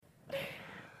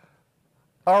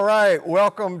All right,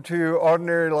 welcome to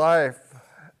Ordinary Life,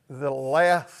 the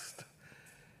last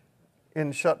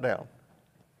in shutdown,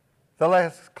 the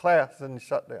last class in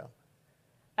shutdown.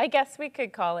 I guess we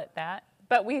could call it that,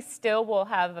 but we still will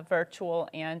have a virtual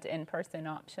and in-person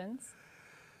options.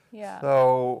 Yeah.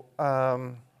 So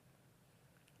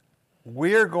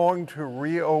we are going to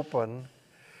reopen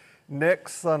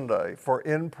next Sunday for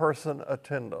in-person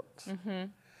attendance. Mm-hmm.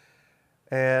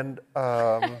 And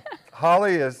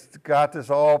Holly has got this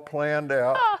all planned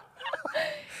out.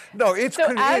 No, it's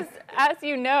so as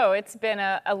you know, it's been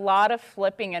a lot of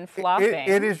flipping and flopping.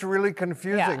 It is really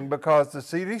confusing because the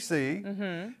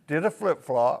CDC did a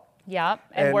flip-flop. Yep,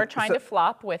 and we're trying to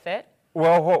flop with it.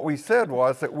 Well, what we said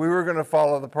was that we were going to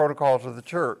follow the protocols of the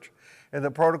church. And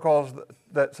the protocols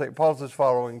that St. Paul's is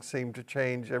following seem to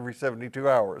change every 72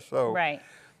 hours. So right.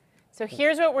 So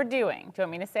here's what we're doing. Do you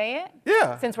want me to say it?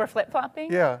 Yeah. Since we're flip-flopping?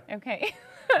 Yeah. Okay.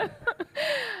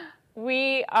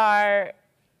 We are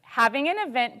having an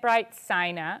Eventbrite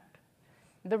sign-up.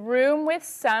 The room with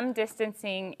some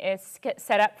distancing is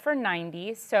set up for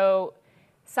 90, so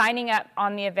signing up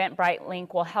on the Eventbrite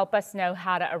link will help us know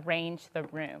how to arrange the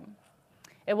room.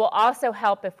 It will also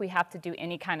help if we have to do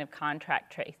any kind of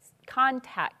contact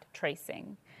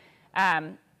tracing.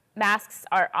 Masks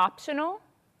are optional.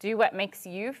 Do what makes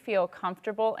you feel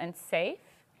comfortable and safe.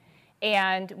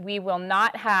 And we will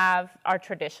not have our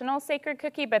traditional sacred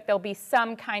cookie, but there'll be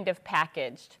some kind of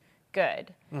packaged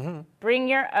good. Mm-hmm. Bring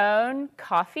your own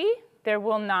coffee. There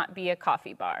will not be a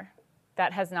coffee bar.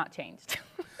 That has not changed.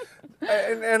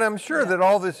 and I'm sure that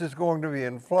all this is going to be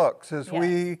in flux as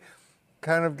we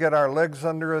kind of get our legs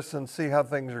under us and see how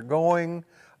things are going.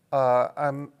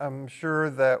 I'm sure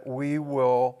that we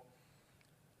will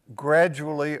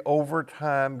gradually over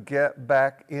time get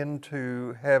back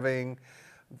into having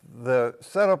the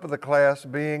setup of the class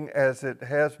being as it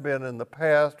has been in the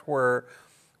past, where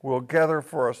we'll gather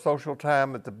for a social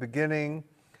time at the beginning.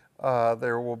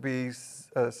 There will be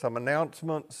some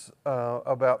announcements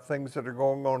about things that are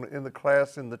going on in the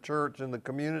class, in the church, in the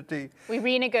community. We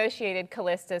renegotiated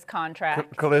Callista's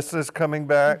contract. Callista's coming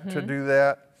back to do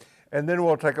that. And then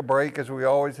we'll take a break, as we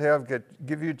always have,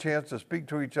 give you a chance to speak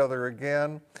to each other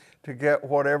again, to get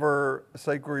whatever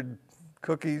sacred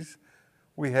cookies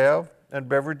we have and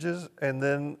beverages, and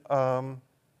then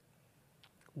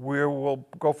we will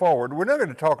go forward. We're not going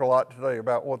to talk a lot today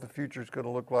about what the future is going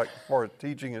to look like as far as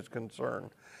teaching is concerned.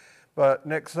 But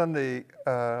next Sunday,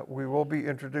 we will be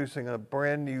introducing a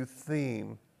brand new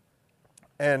theme.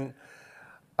 And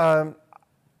I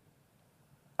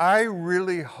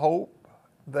really hope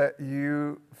that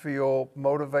you feel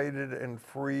motivated and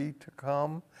free to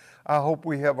come. I hope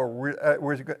we have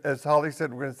as Holly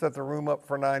said, we're going to set the room up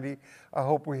for 90. I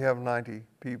hope we have 90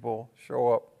 people show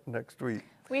up next week.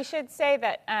 We should say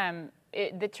that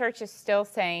the church is still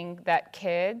saying that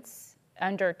kids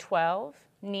under 12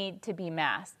 need to be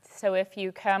masked. So if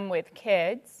you come with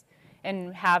kids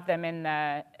and have them in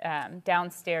the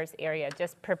downstairs area,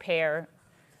 just prepare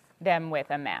them with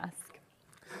a mask.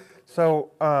 So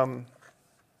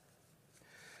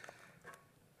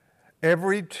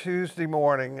every Tuesday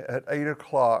morning at 8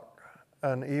 o'clock,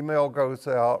 an email goes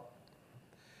out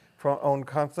on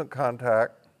Constant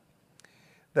Contact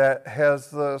that has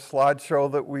the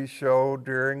slideshow that we show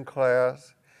during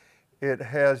class. It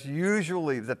has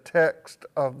usually the text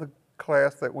of the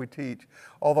class that we teach,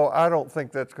 although I don't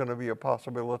think that's going to be a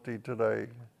possibility today.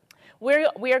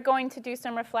 We are going to do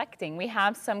some reflecting. We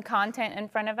have some content in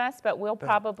front of us, but we'll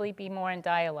probably be more in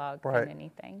dialogue than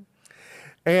anything.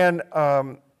 And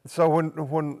so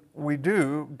when we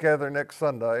do gather next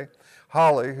Sunday,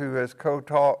 Holly, who has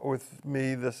co-taught with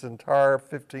me this entire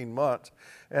 15 months,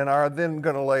 and are then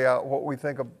going to lay out what we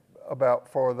think about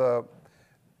for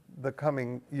the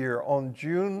coming year. On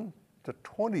June the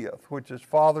 20th, which is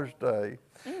Father's Day,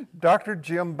 Dr.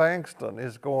 Jim Bankston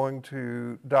is going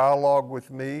to dialogue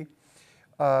with me.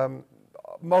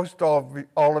 Most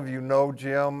all of you know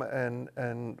Jim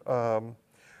and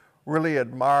really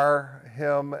admire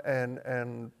him,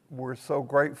 and we're so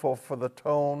grateful for the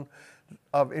tone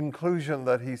of inclusion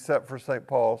that he set for St.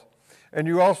 Paul's. And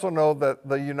you also know that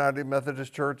the United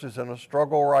Methodist Church is in a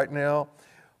struggle right now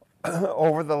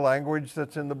over the language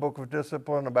that's in the Book of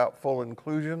Discipline about full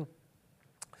inclusion.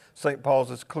 St.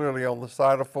 Paul's is clearly on the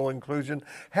side of full inclusion.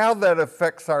 How that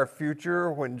affects our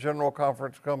future when General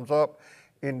Conference comes up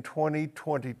in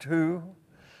 2022.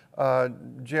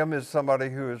 Jim is somebody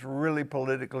who is really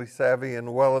politically savvy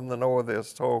and well in the know of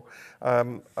this, so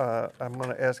I'm going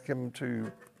to ask him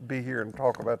to be here and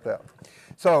talk about that.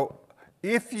 So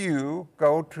if you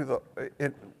go to the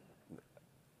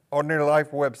Ordinary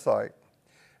Life website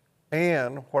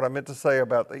And what I meant to say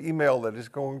about the email that is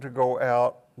going to go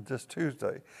out this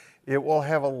Tuesday, it will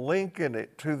have a link in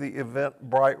it to the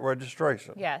Eventbrite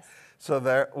registration. Yes. So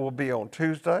that will be on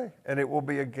Tuesday, and it will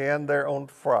be again there on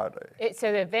Friday.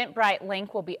 So the Eventbrite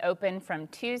link will be open from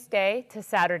Tuesday to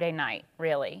Saturday night,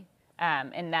 really.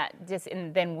 And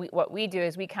then what we do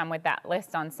is we come with that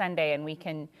list on Sunday, and we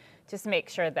can just make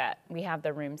sure that we have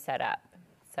the room set up.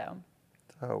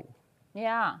 So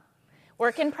yeah,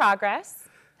 work in progress.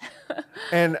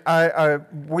 And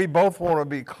we both want to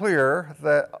be clear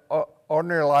that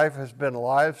Ordinary Life has been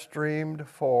live streamed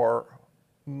for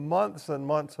months and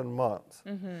months and months.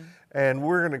 And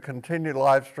we're going to continue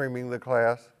live streaming the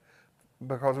class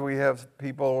because we have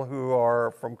people who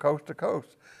are from coast to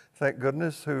coast, thank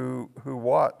goodness, who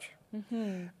watch.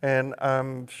 And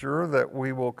I'm sure that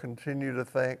we will continue to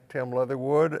thank Tim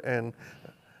Leatherwood and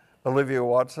Olivia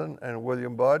Watson and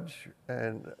William Budge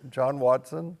and John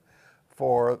Watson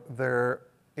for their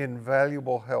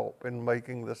invaluable help in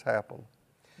making this happen.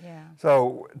 Yeah.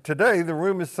 So today the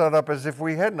room is set up as if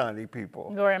we had 90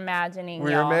 people. We're imagining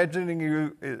We're y'all. imagining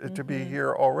you to be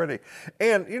here already.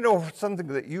 And you know, something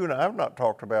that you and I have not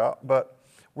talked about, but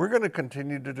we're going to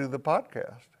continue to do the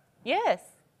podcast. Yes.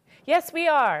 Yes, we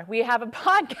are. We have a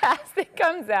podcast that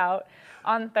comes out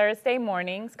on Thursday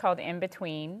mornings called In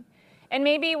Between. And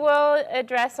maybe we'll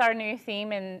address our new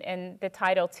theme in the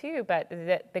title too, but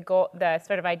the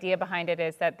sort of idea behind it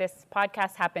is that this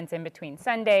podcast happens in between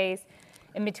Sundays,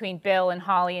 in between Bill and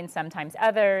Holly and sometimes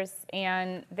others.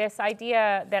 And this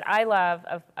idea that I love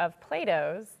of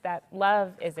Plato's, that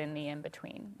love is in the in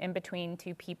between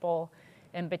two people,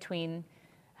 in between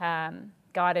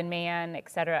God and man, et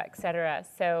cetera, et cetera.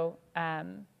 So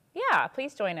yeah,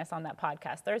 please join us on that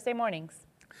podcast Thursday mornings.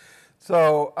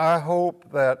 So I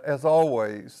hope that, as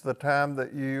always, the time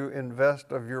that you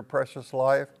invest of your precious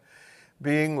life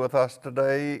being with us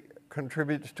today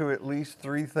contributes to at least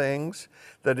three things: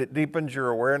 that it deepens your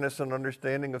awareness and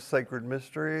understanding of sacred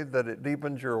mystery, that it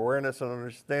deepens your awareness and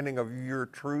understanding of your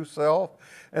true self,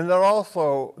 and that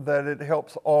also that it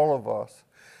helps all of us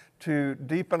to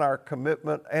deepen our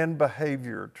commitment and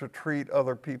behavior to treat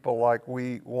other people like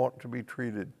we want to be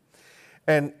treated.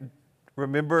 And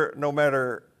remember, no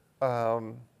matter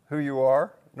who you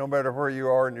are, no matter where you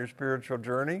are in your spiritual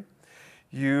journey,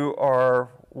 you are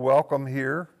welcome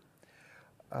here.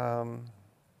 I'm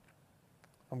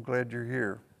glad you're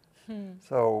here.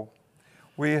 So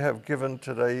we have given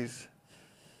today's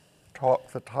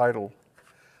talk the title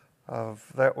of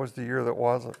That Was the Year That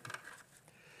Wasn't.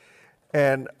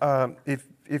 And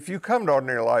if you come to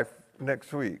Ordinary Life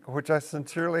next week, which I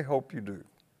sincerely hope you do,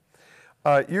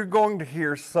 you're going to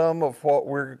hear some of what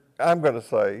I'm going to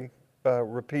say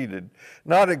repeated.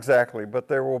 Not exactly, but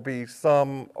there will be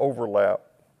some overlap.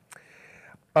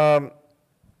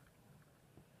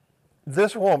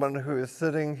 This woman who is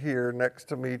sitting here next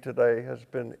to me today has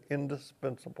been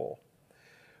indispensable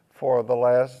for the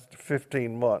last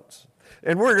 15 months.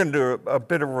 And we're going to do a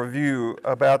bit of review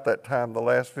about that time, the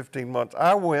last 15 months.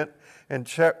 I went and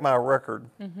checked my record.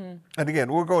 And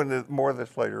again, we'll go into more of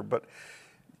this later, but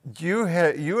you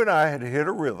and I had hit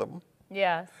a rhythm.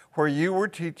 Yes. Where you were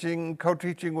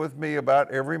co-teaching with me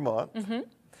about every month.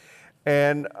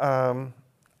 And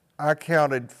I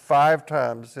counted 5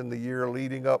 times in the year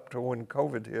leading up to when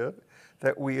COVID hit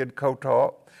that we had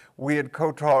co-taught. We had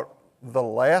co-taught the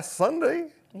last Sunday.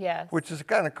 Yes. Which is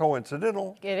kind of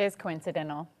coincidental. It is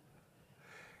coincidental.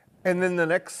 And then the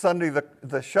next Sunday,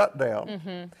 the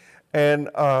shutdown. And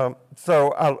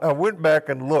so I went back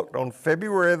and looked. On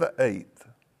February the 8th,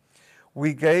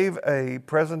 we gave a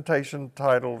presentation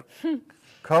titled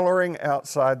Coloring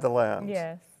Outside the Lines.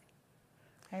 Yes,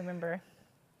 I remember.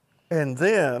 And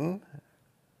then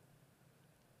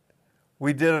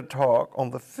we did a talk on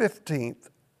the 15th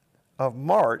of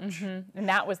March. And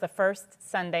that was the first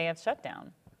Sunday of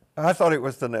shutdown. I thought it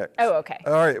was the next. Oh, okay.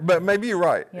 All right, but maybe you're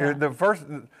right. Yeah. The first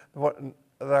what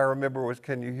that I remember was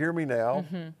Can You Hear Me Now?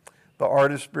 The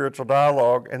Art of Spiritual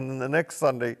Dialogue. And then the next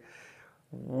Sunday,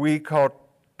 we taught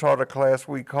a class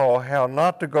we call How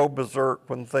Not to Go Berserk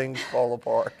When Things Fall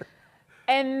Apart.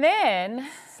 And then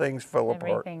Things fell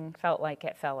apart. everything felt like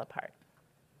it fell apart.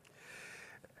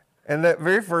 And that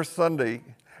very first Sunday,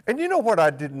 and you know what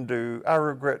I didn't do? I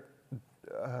regret,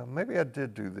 maybe I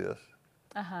did do this.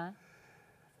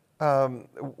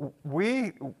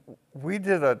 We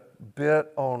did a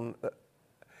bit on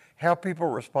how people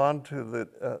respond to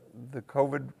the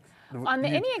COVID. On the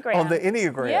Enneagram. On the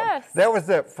Enneagram. Yes. That was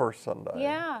that first Sunday.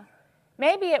 Yeah.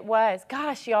 Maybe it was.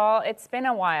 Gosh, y'all, it's been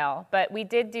a while. But we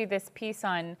did do this piece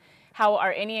on how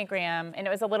our Enneagram, and it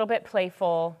was a little bit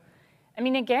playful. I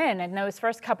mean, again, in those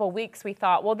first couple weeks, we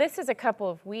thought, well, this is a couple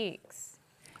of weeks.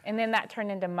 And then that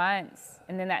turned into months,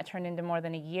 and then that turned into more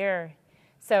than a year.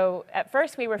 So at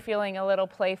first we were feeling a little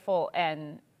playful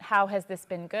and how has this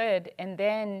been good? And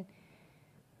then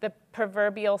the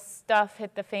proverbial stuff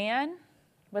hit the fan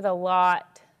with a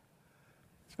lot.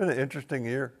 It's been an interesting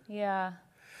year. Yeah.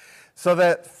 So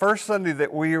that first Sunday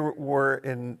that we were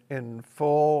in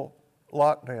full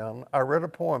lockdown, I read a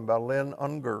poem by Lynn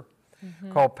Unger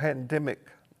called Pandemic.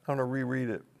 I'm going to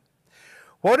reread it.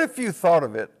 What if you thought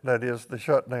of it, that is, the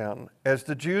shutdown, as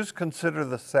the Jews consider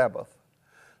the Sabbath,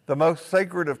 the most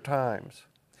sacred of times?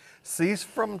 Cease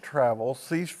from travel,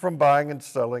 cease from buying and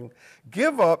selling.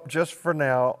 Give up just for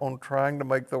now on trying to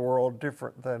make the world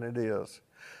different than it is.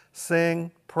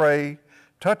 Sing, pray,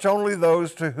 touch only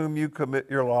those to whom you commit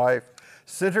your life.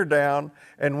 Center down,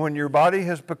 and when your body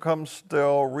has become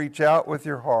still, reach out with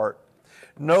your heart.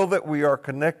 Know that we are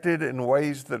connected in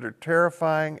ways that are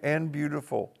terrifying and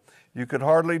beautiful. You could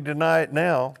hardly deny it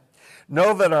now.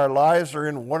 Know that our lives are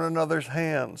in one another's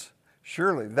hands.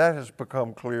 Surely that has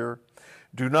become clear.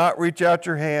 Do not reach out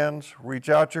your hands, reach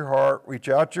out your heart, reach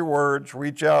out your words,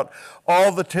 reach out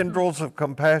all the tendrils of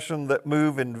compassion that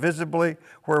move invisibly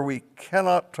where we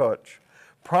cannot touch.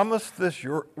 Promise this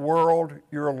your world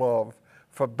your love,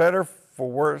 for better,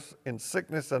 for worse, in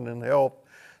sickness and in health,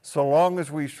 so long as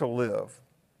we shall live.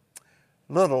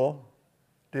 Little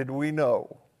did we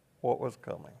know what was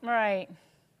coming. Right.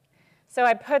 So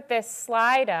I put this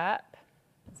slide up.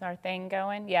 Is our thing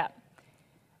going? Yeah.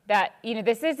 That,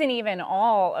 this isn't even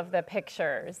all of the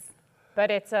pictures, but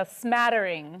it's a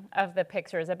smattering of the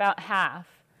pictures, about half,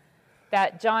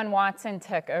 that John Watson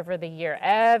took over the year.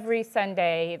 Every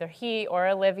Sunday, either he or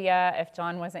Olivia, if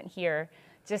John wasn't here,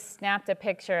 just snapped a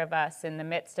picture of us in the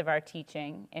midst of our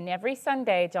teaching. And every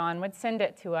Sunday, John would send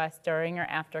it to us during or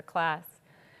after class.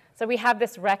 So we have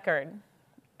this record.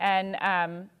 And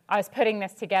I was putting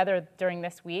this together during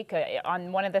this week.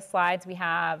 On one of the slides, we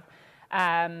have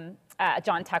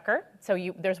John Tucker.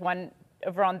 So there's one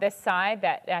over on this side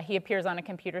that he appears on a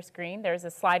computer screen. There's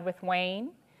a slide with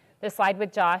Wayne, the slide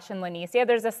with Josh and Lanicia.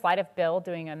 There's a slide of Bill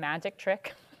doing a magic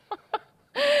trick.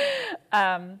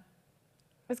 It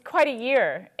was quite a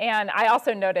year. And I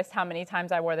also noticed how many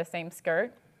times I wore the same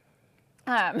skirt.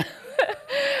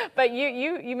 But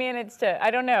you managed to,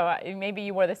 I don't know, maybe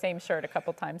you wore the same shirt a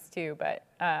couple times too, but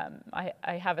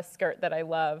I have a skirt that I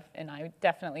love, and I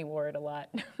definitely wore it a lot.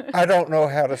 I don't know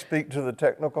how to speak to the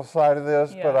technical side of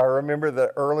this, Yeah. but I remember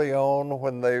that early on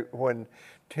when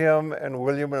Tim and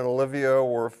William and Olivia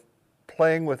were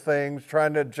playing with things,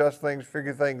 trying to adjust things,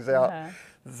 figure things out,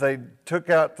 they took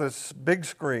out this big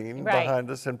screen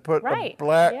behind us and put a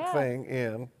black thing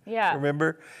in,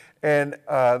 remember? And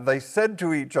they said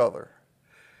to each other,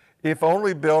 if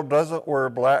only Bill doesn't wear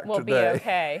black We'll today. be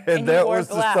okay. And that was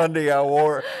black. the Sunday I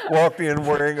walked in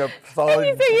wearing a solid.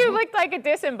 And you looked like a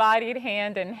disembodied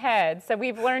hand and head. So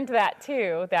we've learned that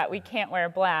too, that we can't wear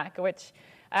black, which,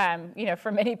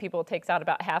 for many people takes out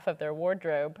about half of their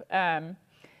wardrobe.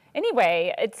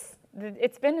 Anyway, it's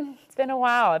been a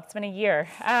while. It's been a year.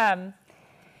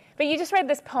 But you just read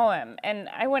this poem, and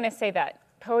I want to say that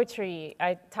poetry,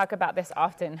 I talk about this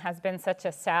often, has been such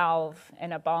a salve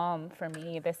and a balm for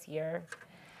me this year.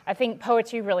 I think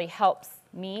poetry really helps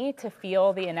me to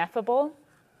feel the ineffable,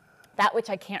 that which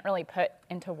I can't really put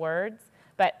into words,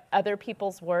 but other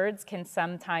people's words can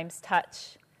sometimes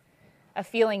touch a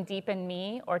feeling deep in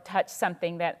me or touch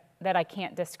something that I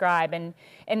can't describe. And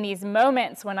in these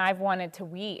moments when I've wanted to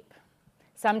weep,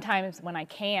 sometimes when I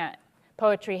can't,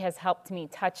 poetry has helped me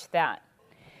touch that.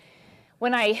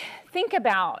 When I think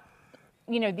about,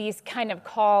 these kind of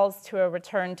calls to a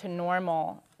return to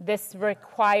normal, this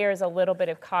requires a little bit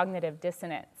of cognitive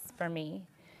dissonance for me.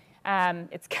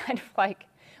 It's kind of like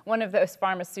one of those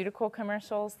pharmaceutical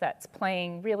commercials that's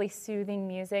playing really soothing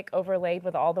music overlaid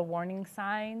with all the warning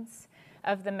signs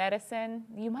of the medicine.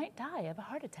 You might die of a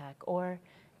heart attack or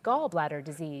gallbladder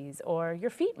disease, or your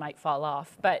feet might fall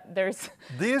off, but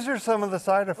These are some of the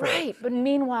side effects. Right, but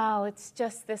meanwhile, it's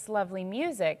just this lovely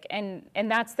music, and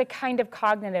that's the kind of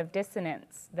cognitive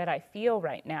dissonance that I feel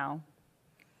right now.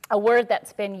 A word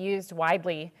that's been used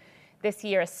widely this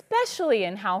year, especially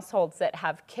in households that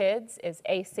have kids, is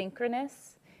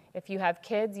asynchronous. If you have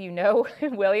kids,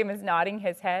 William is nodding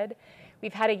his head.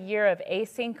 We've had a year of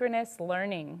asynchronous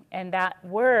learning, and that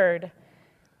word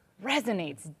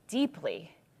resonates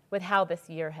deeply with how this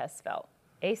year has felt,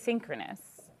 asynchronous.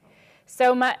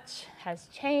 So much has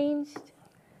changed,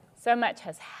 so much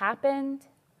has happened,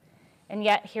 and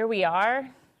yet here we are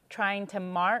trying to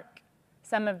mark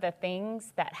some of the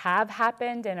things that have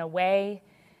happened in a way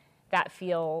that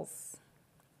feels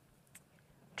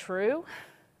true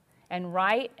and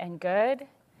right and good.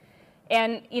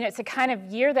 And, it's a kind of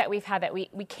year that we've had that we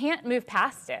can't move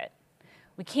past it.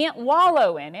 We can't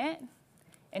wallow in it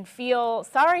and feel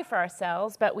sorry for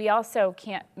ourselves, but we also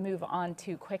can't move on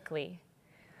too quickly.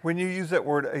 When you use that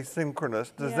word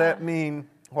asynchronous, does Yeah. that mean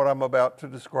what I'm about to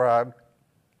describe?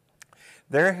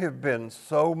 There have been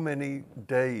so many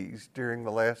days during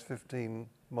the last 15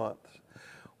 months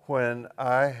when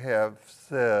I have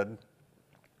said,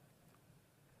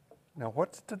 now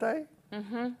what's today?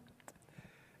 Mm-hmm.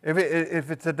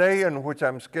 If it's a day in which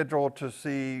I'm scheduled to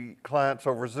see clients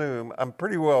over Zoom, I'm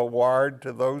pretty well wired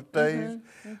to those days.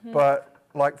 But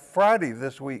like Friday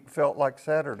this week felt like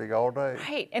Saturday all day.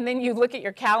 Right, and then you look at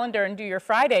your calendar and do your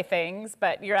Friday things,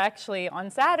 but you're actually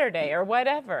on Saturday or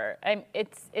whatever.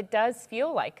 It does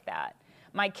feel like that.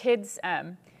 My kids'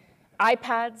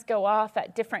 iPads go off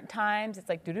at different times. It's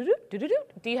like, do-do-do, do-do-do.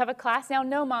 Do you have a class now?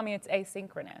 No, Mommy, it's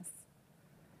asynchronous.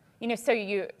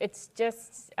 It's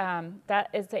just, that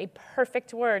is a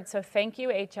perfect word. So thank you,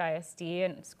 HISD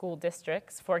and school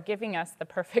districts, for giving us the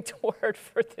perfect word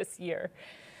for this year.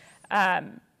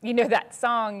 That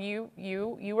song,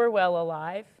 you were well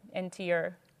alive into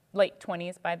your late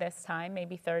 20s by this time,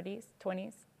 maybe 30s,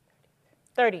 20s,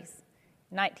 30s,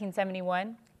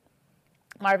 1971.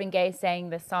 Marvin Gaye sang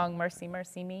the song, Mercy,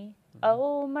 Mercy Me.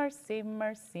 Oh, mercy,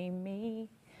 mercy me.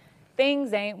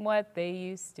 Things ain't what they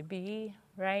used to be,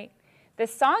 right?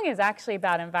 This song is actually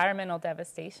about environmental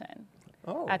devastation.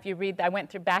 Oh. If you read, I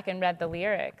went back and read the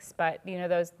lyrics, but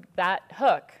that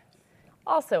hook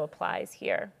also applies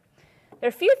here. There are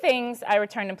a few things I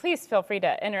returned, and please feel free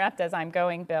to interrupt as I'm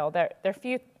going, Bill. There are a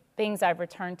few things I've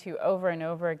returned to over and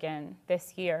over again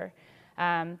this year.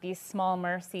 These small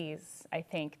mercies, I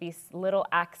think, these little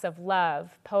acts of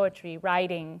love, poetry,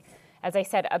 writing, as I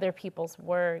said, other people's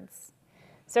words.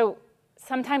 So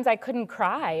sometimes I couldn't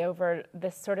cry over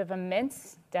this sort of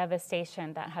immense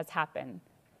devastation that has happened.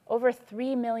 Over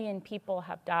 3 million people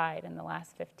have died in the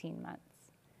last 15 months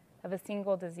of a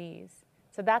single disease.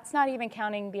 So that's not even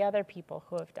counting the other people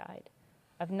who have died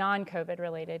of non-COVID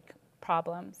related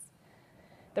problems.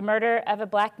 The murder of a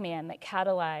Black man that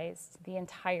catalyzed the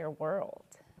entire world.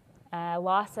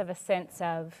 Loss of a sense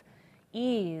of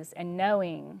ease and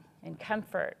knowing and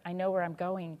comfort. I know where I'm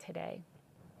going today.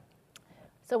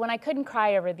 So when I couldn't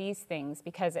cry over these things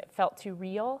because it felt too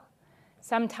real,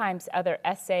 sometimes other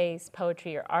essays,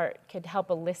 poetry, or art could help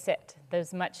elicit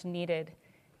those much needed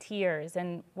tears.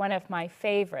 And one of my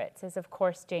favorites is, of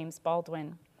course, James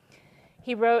Baldwin.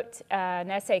 He wrote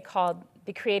an essay called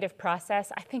The Creative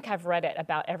Process. I think I've read it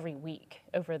about every week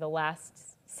over the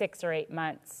last 6 or 8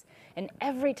 months. And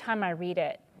every time I read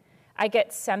it, I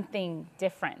get something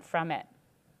different from it.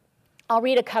 I'll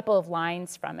read a couple of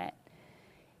lines from it.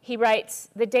 He writes,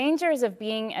 "The dangers of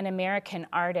being an American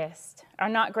artist are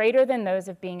not greater than those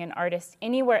of being an artist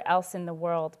anywhere else in the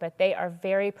world, but they are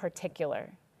very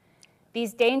particular.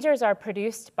 These dangers are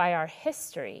produced by our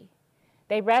history.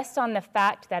 They rest on the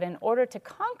fact that in order to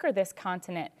conquer this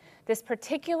continent, this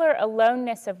particular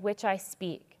aloneness of which I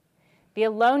speak, the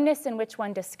aloneness in which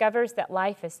one discovers that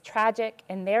life is tragic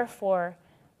and therefore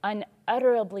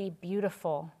unutterably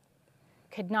beautiful,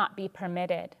 could not be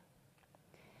permitted.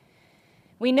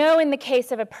 We know in the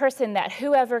case of a person that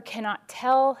whoever cannot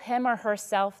tell him or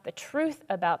herself the truth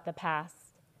about the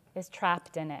past is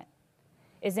trapped in it,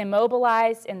 is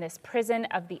immobilized in this prison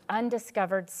of the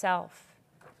undiscovered self.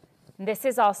 And this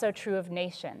is also true of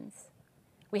nations.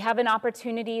 We have an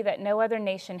opportunity that no other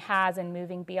nation has in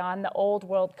moving beyond the old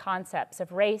world concepts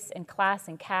of race and class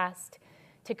and caste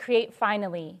to create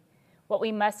finally what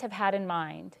we must have had in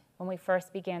mind when we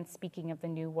first began speaking of the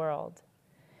new world.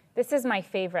 This is my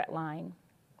favorite line.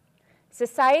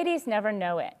 Societies never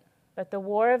know it, but the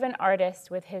war of an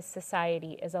artist with his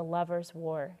society is a lover's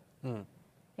war.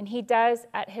 And he does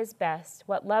at his best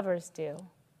what lovers do,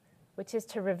 which is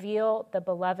to reveal the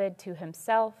beloved to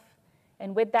himself,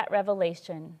 and with that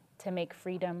revelation, to make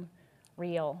freedom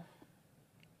real."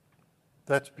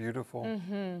 That's beautiful.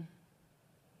 Mm-hmm.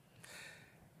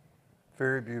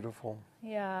 Very beautiful.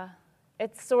 Yeah.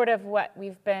 It's sort of what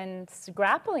we've been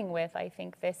grappling with, I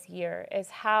think, this year, is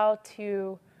how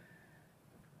to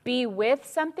be with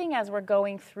something as we're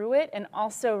going through it and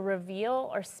also reveal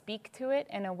or speak to it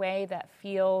in a way that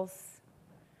feels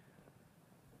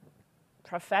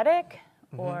prophetic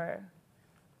or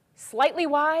slightly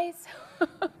wise.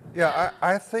 Yeah,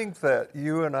 I think that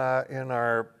you and I, in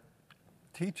our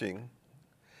teaching,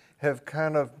 have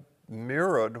kind of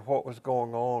mirrored what was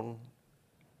going on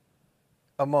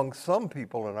among some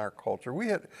people in our culture.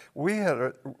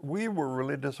 We were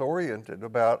really disoriented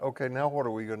about, okay, now what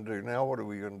are we going to do? Now what are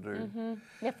we going to do?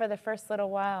 Yeah, for the first little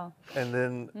while. And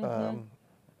then,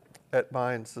 at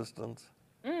my insistence,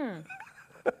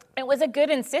 It was a good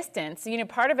insistence.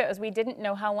 Part of it was we didn't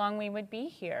know how long we would be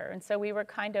here. And so we were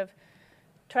kind of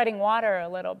treading water a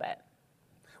little bit.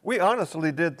 we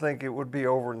honestly did think it would be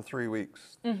over in 3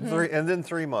 weeks, and then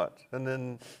 3 months, and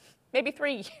then Maybe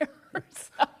 3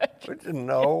 years. we didn't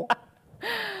know.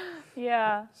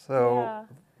 Yeah. So yeah.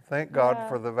 thank God Yeah.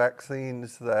 for the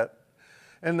vaccines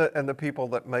and the people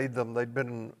that made them. They'd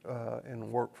been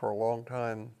in work for a long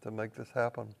time to make this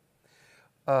happen.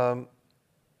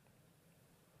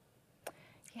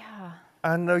 Yeah.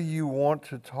 I know you want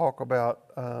to talk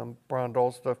about Brian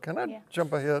Dole's stuff. Can I Yeah.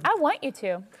 jump ahead? I want you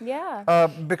to. Yeah.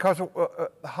 Because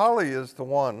Holly is the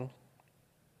one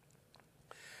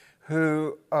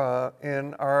who,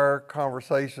 in our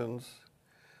conversations,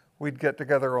 we'd get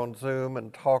together on Zoom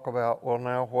and talk about, well,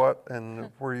 now what,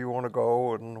 and where you want to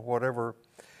go, and whatever.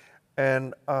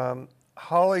 And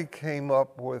Holly came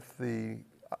up with the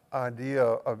idea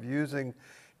of using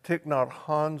Thich Nhat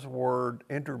Hanh's word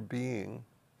interbeing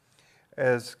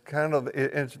as kind of,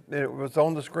 it was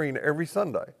on the screen every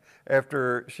Sunday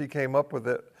after she came up with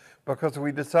it, because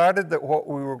we decided that what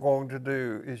we were going to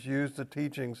do is use the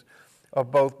teachings of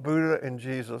both Buddha and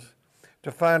Jesus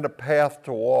to find a path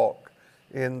to walk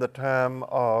in the time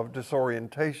of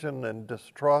disorientation and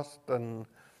distrust and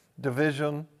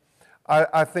division.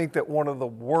 I think that one of the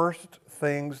worst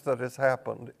things that has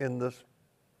happened in this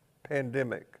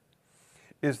pandemic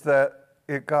is that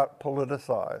it got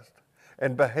politicized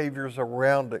and behaviors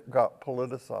around it got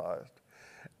politicized.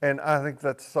 And I think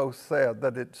that's so sad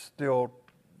that it's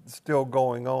still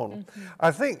going on.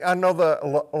 I know the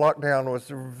lockdown was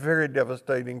very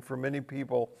devastating for many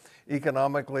people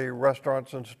economically,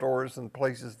 restaurants and stores and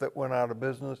places that went out of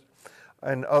business,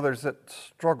 and others that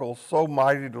struggle so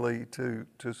mightily to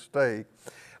stay.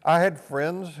 I had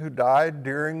friends who died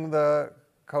during the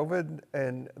COVID,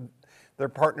 and their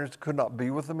partners could not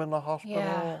be with them in the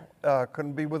hospital,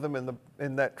 couldn't be with them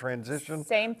in that transition.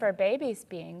 Same for babies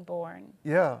being born.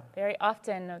 Yeah. Very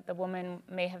often the woman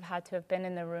may have had to have been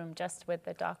in the room just with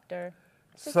the doctor.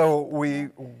 So we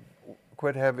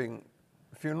quit having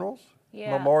funerals,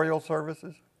 Yeah. memorial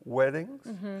services, weddings,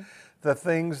 the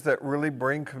things that really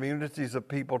bring communities of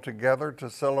people together to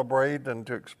celebrate and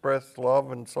to express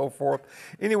love and so forth.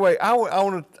 Anyway, I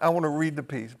want to read the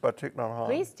piece by Thich Nhat Hanh.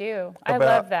 Please do. I About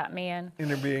love that man.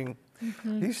 Interbeing.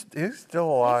 He's still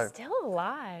alive. He's still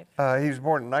alive. He was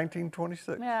born in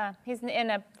 1926. Yeah, he's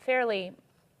in a fairly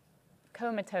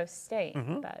comatose state,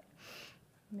 but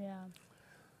yeah.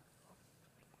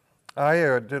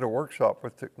 I did a workshop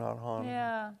with Thich Nhat Hanh.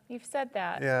 Yeah, you've said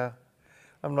that. Yeah,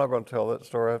 I'm not going to tell that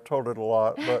story. I've told it a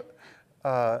lot, but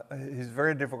he's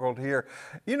very difficult here.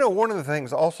 You know, one of the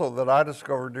things also that I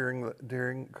discovered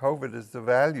during COVID is the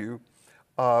value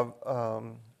of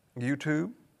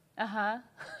YouTube. Uh-huh.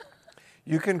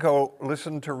 You can go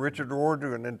listen to Richard Rohr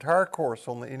do an entire course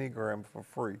on the Enneagram for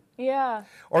free. Yeah.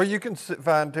 Or you can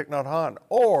find Thich Nhat Hanh.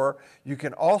 Or you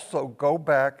can also go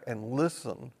back and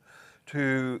listen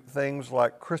to things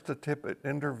like Krista Tippett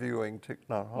interviewing Thich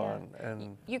Nhat Hanh.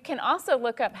 And You can also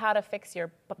look up how to fix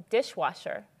your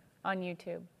dishwasher on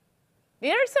YouTube.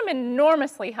 There are some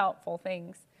enormously helpful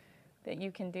things that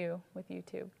you can do with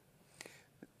YouTube.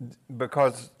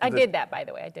 because I did that, by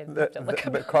the way. I did have to look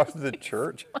up. because the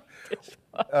church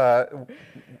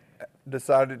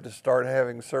decided to start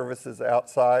having services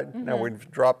outside. Now we've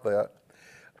dropped that,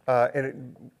 and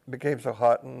it became so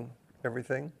hot and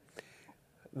everything.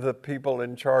 The people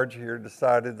in charge here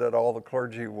decided that all the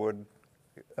clergy would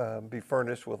be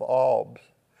furnished with albs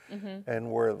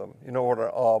and wear them. You know what an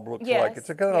alb looks like? Yes, It's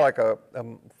kind of like a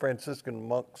Franciscan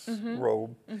monk's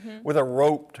robe with a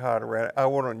rope tied around it. I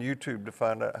went on YouTube to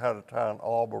find out how to tie an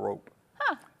alb rope.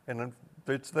 And then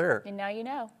it's there. And now you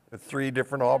know. The 3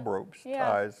 different alb ropes, Yeah,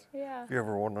 ties, yeah. if you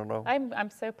ever want to know. I'm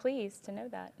so pleased to know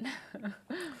that.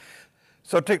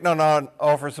 So Thich Nhat Hanh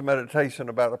offers a meditation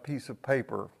about a piece of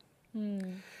paper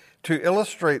to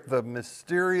illustrate the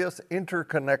mysterious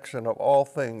interconnection of all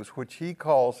things, which he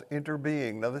calls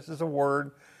interbeing. Now, this is a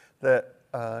word that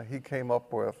he came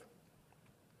up with.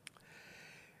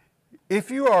 If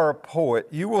you are a poet,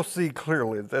 you will see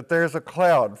clearly that there's a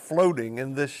cloud floating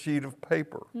in this sheet of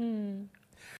paper.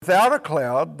 Without a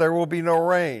cloud, there will be no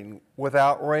rain.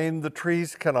 Without rain, the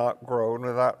trees cannot grow, and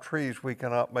without trees, we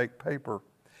cannot make paper.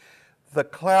 The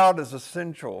cloud is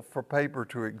essential for paper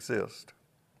to exist.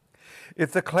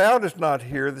 If the cloud is not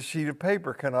here, the sheet of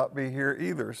paper cannot be here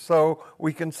either. So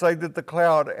we can say that the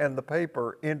cloud and the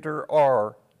paper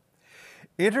are.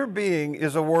 Interbeing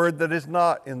is a word that is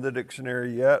not in the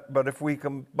dictionary yet, but if we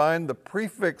combine the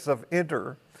prefix of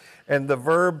enter and the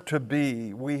verb to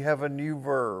be, we have a new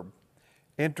verb,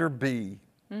 interbe.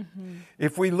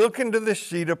 If we look into this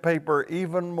sheet of paper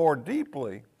even more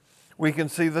deeply, we can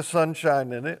see the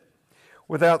sunshine in it.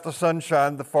 Without the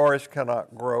sunshine, the forest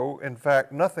cannot grow. In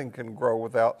fact, nothing can grow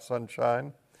without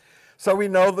sunshine. So we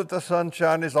know that the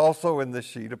sunshine is also in this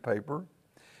sheet of paper.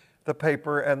 The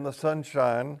paper and the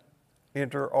sunshine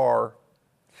are.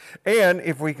 And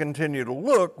if we continue to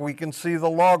look, we can see the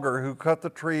logger who cut the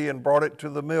tree and brought it to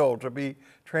the mill to be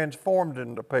transformed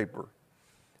into paper.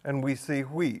 And we see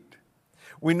wheat.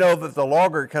 We know that the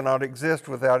logger cannot exist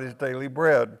without his daily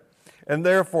bread, and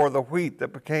therefore the wheat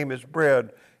that became his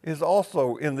bread is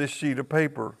also in this sheet of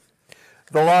paper.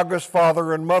 The logger's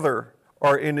father and mother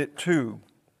are in it too.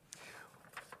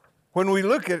 When we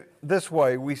look at it this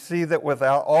way, we see that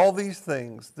without all these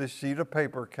things, this sheet of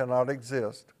paper cannot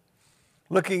exist.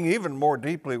 Looking even more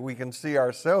deeply, we can see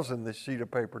ourselves in this sheet of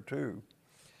paper too.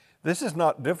 This is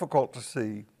not difficult to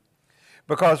see,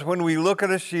 because when we look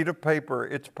at a sheet of paper,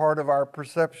 it's part of our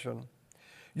perception.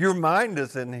 Your mind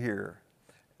is in here,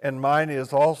 and mine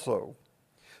is also.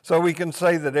 So we can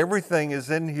say that everything is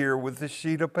in here with this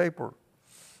sheet of paper.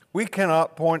 We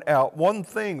cannot point out one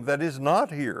thing that is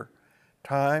not here.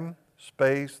 Time,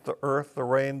 space, the earth, the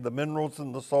rain, the minerals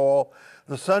in the soil,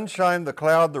 the sunshine, the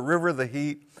cloud, the river, the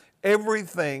heat,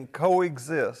 everything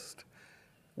coexists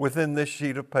within this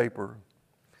sheet of paper.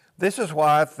 This is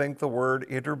why I think the word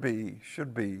interbe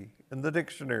should be in the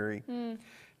dictionary.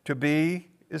 To be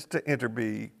is to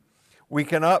interbe. We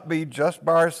cannot be just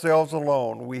by ourselves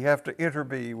alone. We have to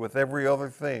interbe with every other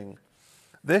thing.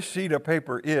 This sheet of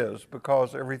paper is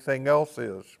because everything else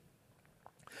is.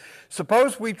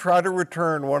 Suppose we try to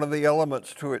return one of the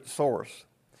elements to its source.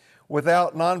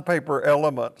 Without non-paper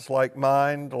elements like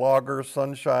mind, logger,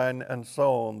 sunshine, and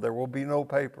so on, there will be no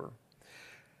paper.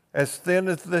 As thin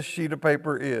as this sheet of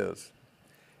paper is,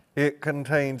 it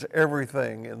contains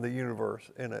everything in the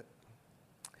universe in it.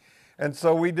 And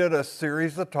so we did a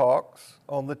series of talks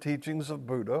on the teachings of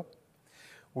Buddha.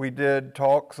 We did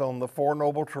talks on the Four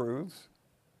Noble Truths.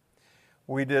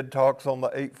 We did talks on the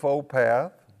Eightfold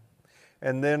Path.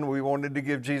 And then we wanted to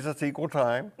give Jesus equal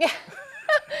time. Yeah.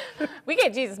 We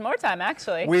gave Jesus more time,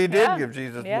 actually. We did give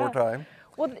Jesus more time.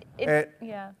 Well,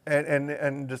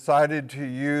 and decided to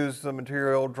use the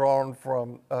material drawn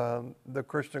from the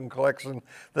Christian collection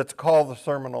that's called the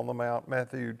Sermon on the Mount,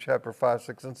 Matthew chapter 5,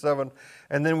 6, and 7.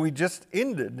 And then we just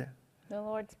ended the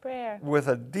Lord's Prayer with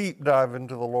a deep dive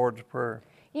into the Lord's Prayer.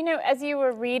 You know, as you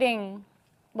were reading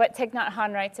what Thich Nhat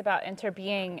Hanh writes about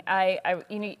interbeing,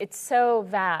 it's so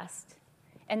vast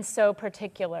and so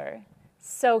particular,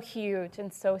 so huge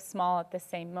and so small at the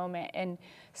same moment. And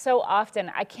so often,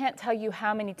 I can't tell you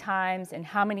how many times and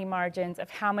how many margins of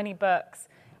how many books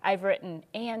I've written,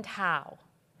 and how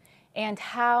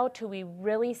do we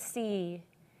really see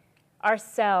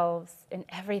ourselves in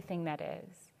everything that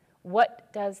is?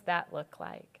 What does that look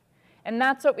like? And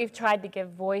that's what we've tried to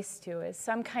give voice to, is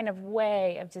some kind of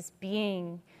way of just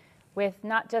being with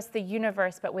not just the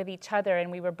universe, but with each other.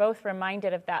 And we were both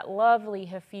reminded of that lovely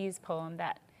Hafiz poem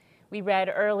that we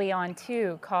read early on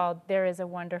too, called There Is a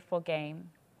Wonderful Game.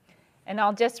 And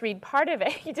I'll just read part of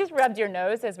it. You just rubbed your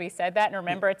nose as we said that, and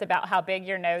remember it's about how big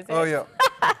your nose is. Oh, yeah.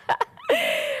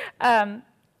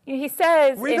 He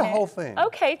says... Read the whole thing.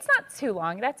 Okay, it's not too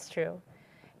long, that's true.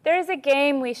 There is a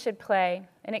game we should play,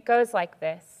 and it goes like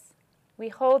this. We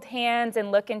hold hands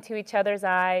and look into each other's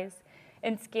eyes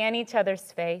and scan each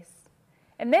other's face.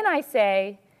 And then I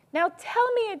say, now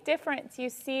tell me a difference you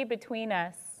see between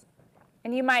us.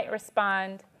 And you might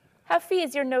respond,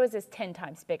 Hafiz, your nose is 10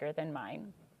 times bigger than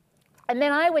mine. And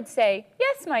then I would say,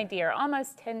 yes, my dear,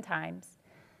 almost 10 times.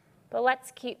 But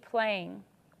let's keep playing.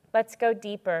 Let's go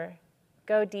deeper,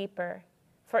 go deeper.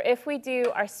 For if we do,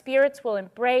 our spirits will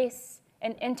embrace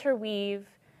and interweave.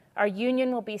 Our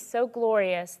union will be so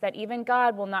glorious that even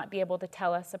God will not be able to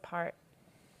tell us apart.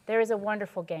 There is a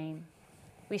wonderful game.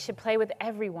 We should play with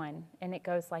everyone, and it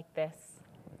goes like this.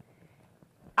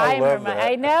 I love that.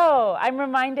 I know. I'm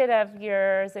reminded of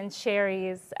yours and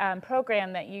Sherry's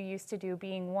program that you used to do,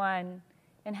 Being One,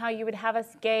 and how you would have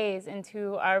us gaze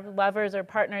into our lovers' or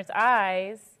partner's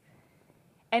eyes.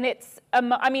 And it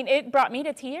brought me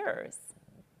to tears.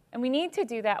 And we need to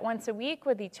do that once a week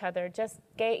with each other. Just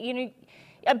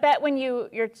I bet when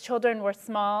your children were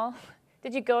small,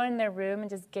 did you go in their room and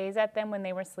just gaze at them when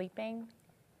they were sleeping?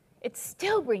 It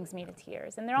still brings me to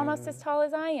tears, and they're almost as tall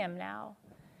as I am now.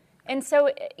 And so,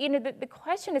 the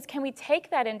question is, can we take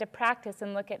that into practice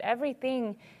and look at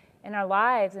everything in our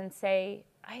lives and say,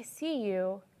 I see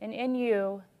you, and in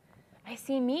you, I I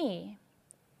see me.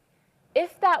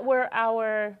 If that were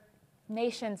our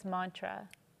nation's mantra,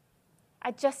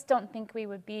 I just don't think we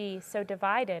would be so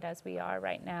divided as we are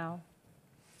right now.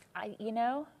 You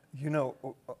know,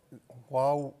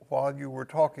 while you were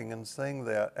talking and saying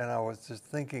that, and I was just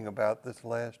thinking about this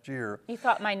last year. You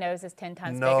thought my nose is 10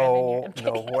 times bigger than yours. I'm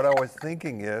kidding. No, what I was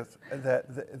thinking is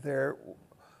that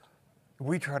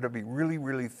we try to be really,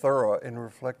 really thorough in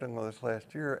reflecting on this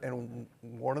last year, and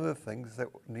one of the things that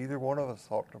neither one of us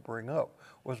thought to bring up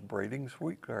was braiding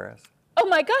sweetgrass. Oh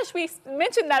my gosh, we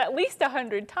mentioned that at least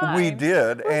 100 times. We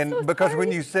did, We're and so because sorry.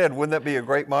 when you said, wouldn't that be a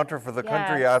great mantra for the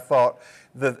country, Yes. I thought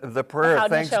the prayer of Haudenosaunee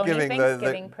Thanksgiving,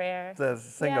 Thanksgiving prayer. the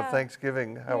thing of Yeah.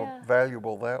 Thanksgiving, how Yeah.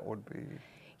 valuable that would be.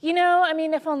 You know, I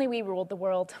mean, if only we ruled the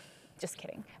world. Just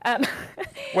kidding.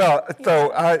 Well,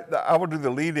 so I will do the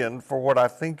lead-in for what I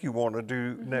think you want to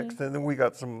do next, and then we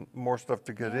got some more stuff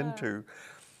to get into.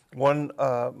 One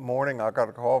morning, I got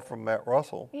a call from Matt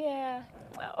Russell. Yeah.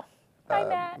 Well, hi,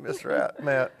 Matt. Mr.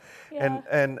 Matt. Yeah.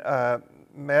 And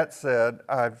Matt said,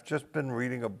 I've just been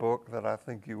reading a book that I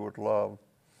think you would love.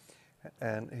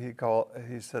 And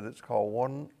he said it's called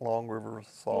One Long River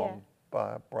Song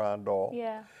by Brian Dahl.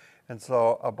 Yeah. And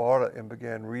so I bought it and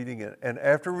began reading it. And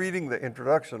after reading the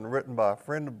introduction written by a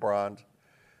friend of Brian's,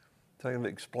 telling him,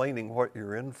 explaining what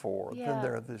you're in for, Yeah. then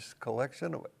there are this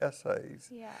collection of essays,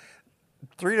 Yeah.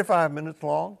 3 to 5 minutes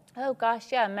long. Oh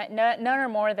gosh, yeah. None are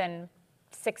more than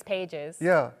 6 pages.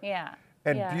 Yeah. Yeah.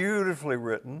 And yeah. beautifully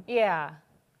written. Yeah.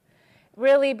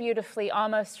 Really beautifully,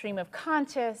 almost stream of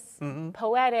conscious,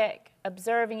 poetic,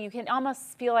 observing. You can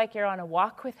almost feel like you're on a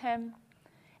walk with him.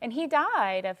 And he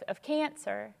died of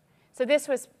cancer. So this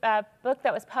was a book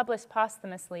that was published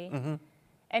posthumously.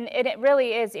 And it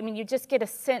really is, I mean, you just get a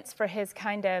sense for his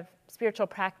kind of spiritual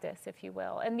practice, if you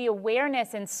will, and the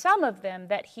awareness in some of them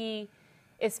that he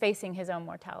is facing his own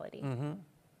mortality.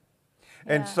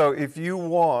 And so if you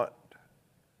want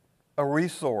a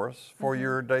resource for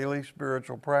your daily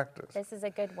spiritual practice, This is a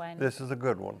good one. this is a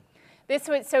good one. This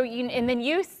was, so you, and then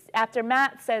you, after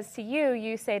Matt says to you,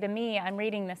 you say to me, I'm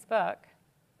reading this book.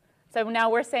 So now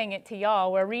we're saying it to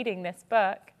y'all, we're reading this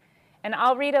book. And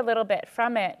I'll read a little bit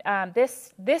from it.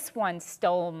 This one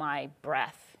stole my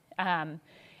breath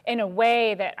in a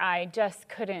way that I just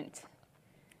couldn't.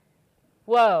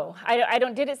 Whoa, I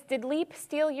don't, did Leap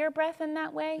steal your breath in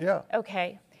that way? Yeah.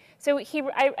 Okay. So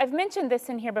I've mentioned this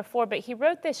in here before, but he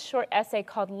wrote this short essay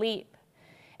called Leap.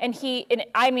 And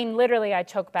I mean, literally, I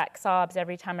choke back sobs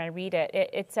every time I read it.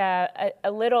 It's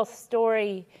a little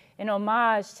story in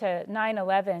homage to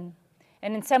 9/11,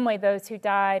 and in some way those who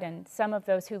died and some of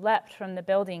those who leapt from the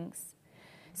buildings.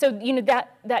 So,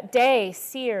 that day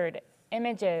seared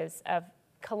images of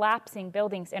collapsing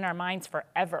buildings in our minds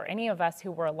forever. Any of us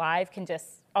who were alive can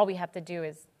just, all we have to do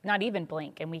is not even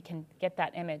blink, and we can get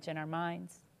that image in our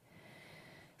minds.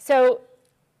 So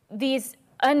these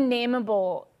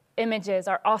unnameable images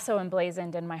are also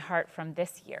emblazoned in my heart from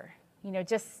this year.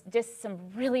 Just some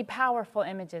really powerful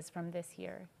images from this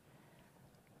year.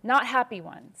 Not happy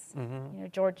ones.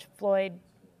 George Floyd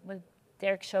with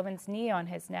Derek Chauvin's knee on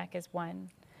his neck is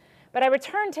one. But I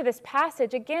return to this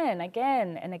passage again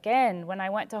and again when I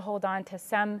want to hold on to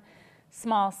some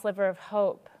small sliver of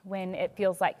hope when it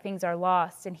feels like things are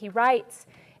lost. And he writes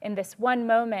in this one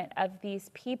moment of these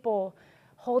people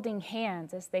holding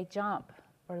hands as they jump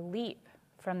or leap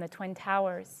from the Twin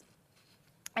Towers.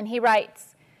 And he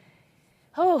writes,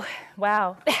 oh,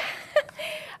 wow.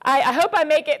 I hope I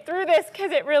make it through this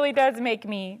because it really does make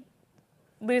me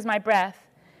lose my breath.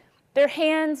 Their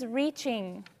hands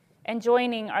reaching and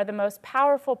joining are the most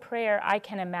powerful prayer I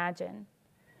can imagine,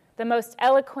 the most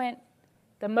eloquent,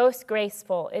 the most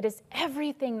graceful. It is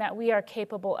everything that we are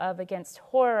capable of against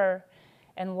horror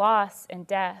and loss and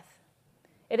death.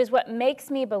 It is what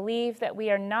makes me believe that we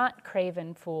are not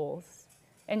craven fools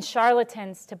and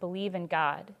charlatans to believe in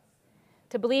God,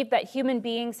 to believe that human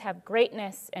beings have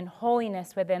greatness and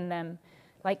holiness within them,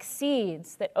 like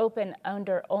seeds that open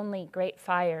under only great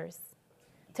fires,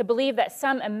 to believe that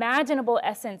some imaginable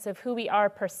essence of who we are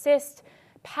persists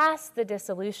past the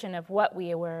dissolution of what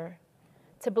we were,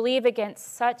 to believe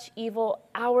against such evil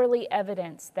hourly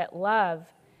evidence that love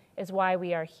is why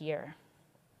we are here.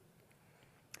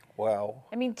 Wow.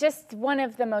 I mean, just one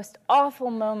of the most awful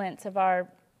moments of our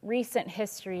recent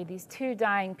history, these two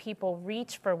dying people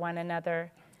reach for one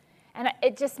another. And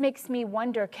it just makes me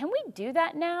wonder, can we do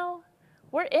that now?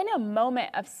 We're in a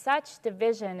moment of such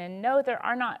division, and no, there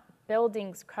are not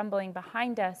buildings crumbling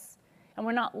behind us, and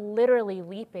we're not literally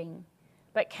leaping,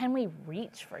 but can we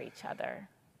reach for each other?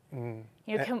 Mm.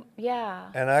 Yeah.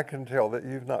 And I can tell that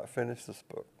you've not finished this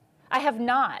book. I have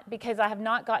not, because I have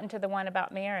not gotten to the one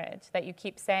about marriage that you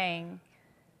keep saying.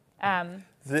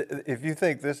 If you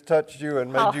think this touched you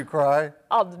and made you cry,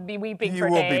 I'll be weeping you for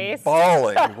will days. be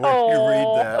bawling when you read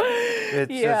Oh. that.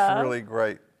 It's just really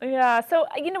great. Yeah, so,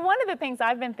 one of the things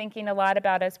I've been thinking a lot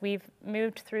about as we've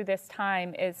moved through this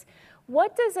time is,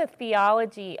 what does a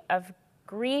theology of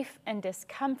grief and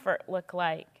discomfort look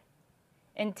like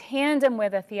in tandem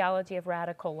with a theology of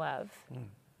radical love?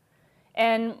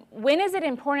 And when is it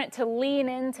important to lean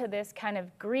into this kind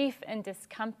of grief and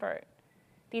discomfort,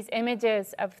 these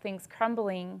images of things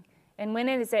crumbling, and when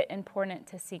is it important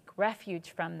to seek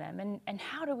refuge from them? And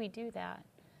how do we do that?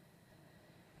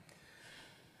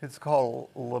 It's called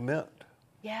lament.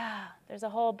 Yeah, there's a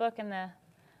whole book in the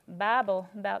Bible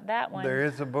about that one. There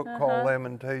is a book called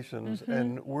Lamentations,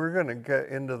 and we're going to get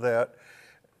into that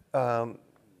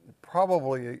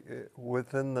probably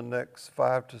within the next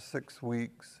 5 to 6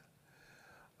 weeks.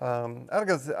 I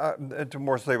guess to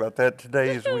more say about that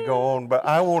today as we go on, but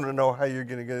I want to know how you're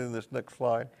going to get in this next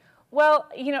slide. Well,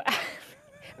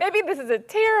 maybe this is a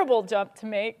terrible jump to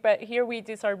make, but here we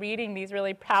just are reading these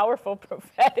really powerful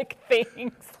prophetic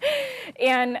things.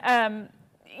 And,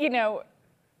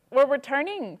 we're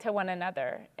returning to one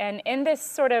another. And in this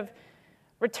sort of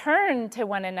return to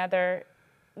one another,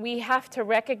 we have to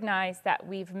recognize that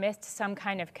we've missed some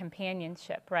kind of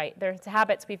companionship, right? There's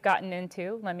habits we've gotten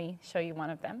into. Let me show you one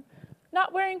of them.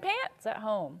 Not wearing pants at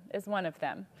home is one of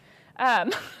them.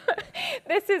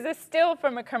 This is a still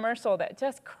from a commercial that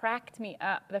just cracked me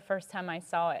up the first time I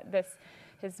saw it.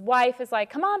 His wife is like,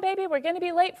 "Come on, baby, we're going to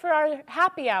be late for our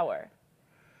happy hour."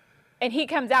 And he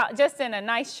comes out just in a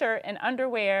nice shirt and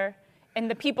underwear, and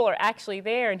the people are actually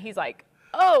there, and he's like,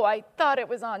 "Oh, I thought it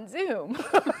was on Zoom."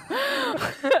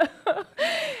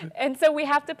 And so we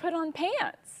have to put on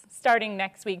pants starting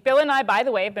next week. Bill and I, by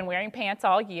the way, have been wearing pants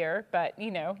all year, but,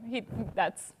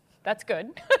 that's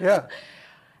good. Yeah.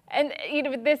 And,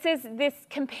 this is this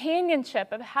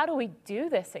companionship of how do we do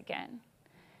this again?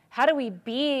 How do we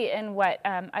be in what,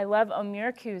 I love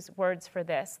Omirku's words for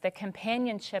this, the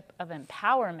companionship of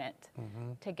empowerment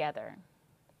together.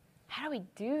 How do we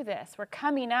do this? We're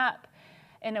coming up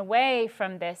in a way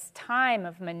from this time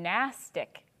of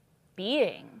monastic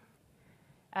being,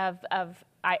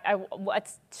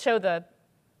 let's show the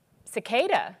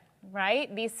cicada,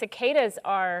 right? These cicadas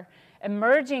are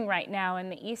emerging right now in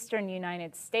the eastern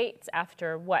United States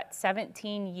after,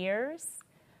 17 years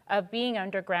of being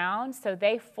underground. So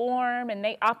they form and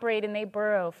they operate and they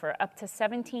burrow for up to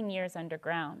 17 years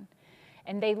underground.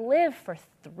 And they live for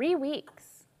 3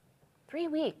 weeks. 3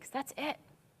 weeks, that's it.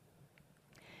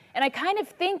 And I kind of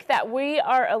think that we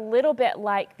are a little bit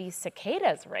like these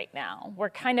cicadas right now. We're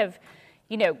kind of,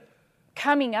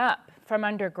 coming up from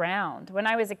underground. When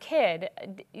I was a kid,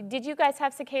 did you guys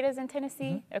have cicadas in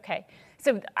Tennessee? Okay.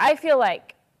 So I feel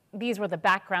like these were the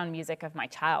background music of my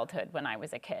childhood when I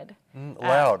was a kid.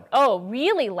 Loud.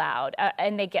 Really loud.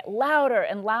 And they get louder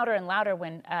and louder and louder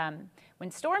when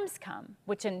storms come,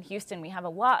 which in Houston we have a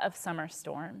lot of summer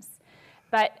storms.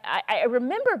 But I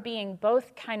remember being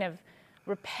both kind of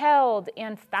repelled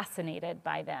and fascinated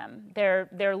by them. Their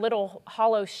little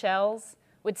hollow shells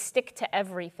would stick to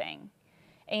everything.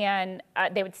 And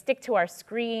they would stick to our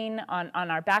screen on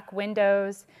our back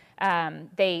windows.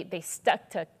 They stuck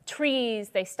to trees,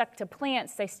 they stuck to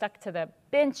plants, they stuck to the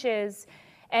benches.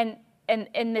 And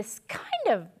this kind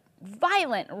of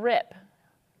violent rip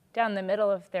down the middle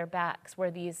of their backs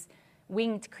where these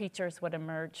winged creatures would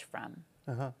emerge from.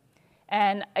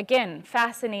 And again,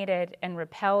 fascinated and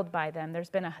repelled by them. There's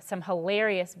been some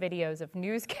hilarious videos of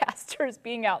newscasters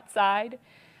being outside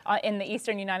in the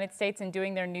eastern United States and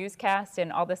doing their newscast,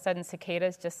 and all of a sudden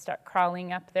cicadas just start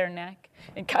crawling up their neck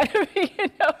and kind of,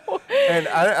 And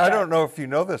I don't know if you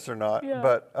know this or not,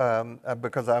 but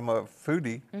because I'm a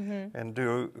foodie and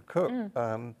do cook,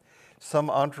 some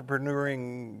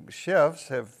entrepreneuring chefs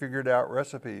have figured out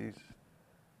recipes.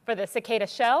 For the cicada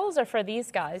shells or for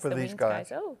these guys? For the these winged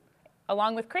guys. Oh,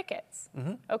 along with crickets.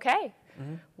 Okay.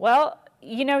 Well,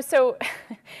 so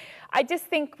I just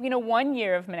think, 1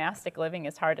 year of monastic living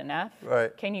is hard enough.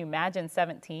 Right. Can you imagine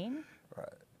 17? Right.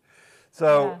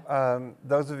 So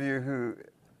those of you who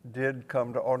did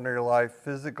come to Ordinary Life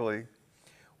physically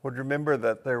would remember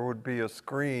that there would be a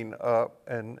screen up,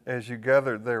 and as you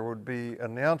gathered, there would be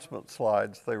announcement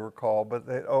slides, they were called, but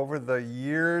that over the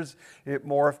years, it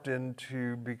morphed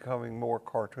into becoming more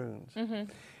cartoons.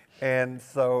 And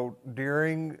so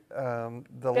during the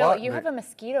Bill, you have a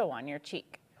mosquito on your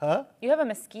cheek. Huh? You have a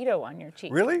mosquito on your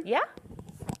cheek. Really? Yeah.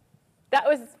 That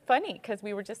was funny because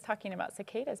we were just talking about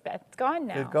cicadas, but it's gone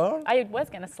now. It's gone? I was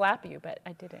going to slap you, but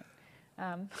I didn't.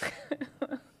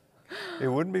 It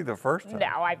wouldn't be the first time.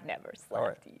 No, I've never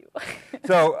slapped right. you.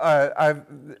 So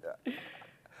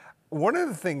one of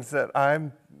the things that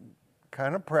I'm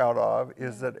kind of proud of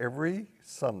is that every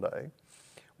Sunday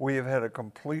we have had a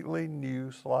completely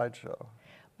new slideshow.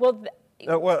 Well,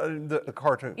 The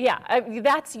cartoon. yeah,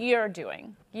 that's your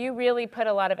doing. You really put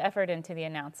a lot of effort into the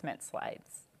announcement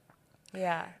slides.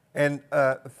 Yeah. And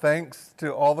thanks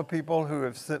to all the people who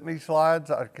have sent me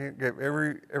slides. I can't give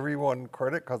everyone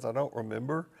credit because I don't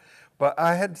remember. But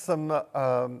I had some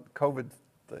COVID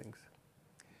things.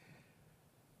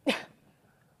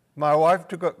 My wife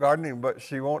took up gardening, but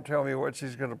she won't tell me what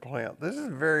she's going to plant. This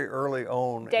is very early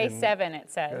on. Day 7,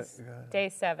 it says. Yeah. Day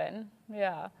 7,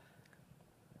 yeah.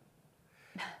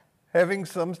 Having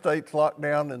some states locked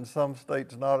down and some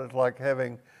states not is like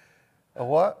having a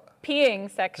what? Peeing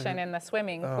section in the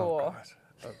swimming Oh, pool. gosh.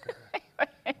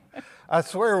 Okay. I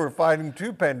swear we're fighting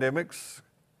 2 pandemics,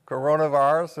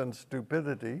 coronavirus and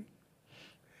stupidity.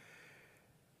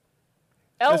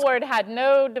 Elward had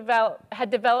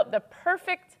developed the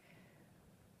perfect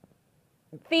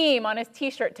theme on his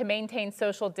T-shirt to maintain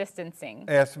social distancing.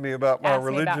 Asked me about my Asked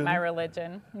religion. me about my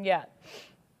religion. Yeah.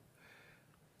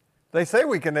 They say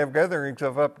we can have gatherings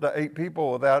of up to 8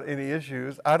 people without any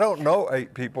issues. I don't know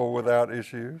 8 people without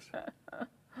issues.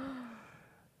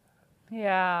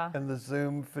 Yeah. And the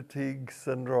Zoom fatigue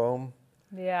syndrome.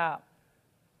 Yeah.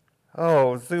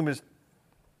 Oh, Zoom is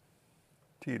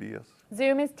tedious.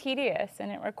 Zoom is tedious,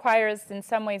 and it requires in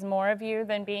some ways more of you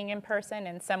than being in person,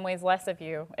 in some ways less of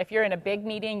you. If you're in a big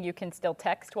meeting, you can still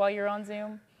text while you're on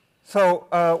Zoom. So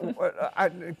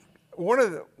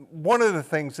one of the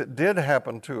things that did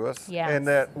happen to us, and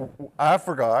that I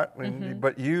forgot,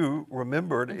 but you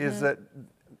remembered, is that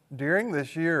during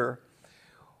this year,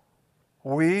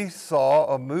 we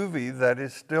saw a movie that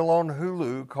is still on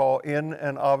Hulu called In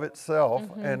and of Itself,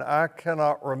 and I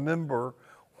cannot remember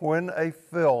when a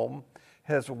film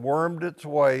has wormed its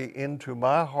way into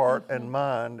my heart and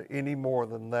mind any more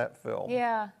than that film.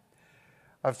 Yeah.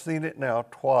 I've seen it now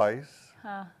twice.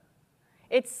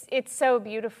 It's so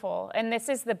beautiful. And this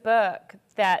is the book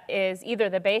that is either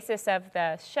the basis of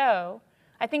the show.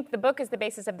 I think the book is the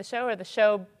basis of the show, or the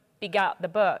show begot the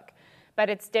book. But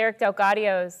it's Derek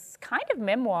DelGaudio's kind of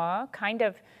memoir, kind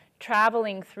of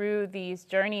traveling through these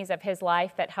journeys of his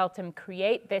life that helped him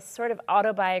create this sort of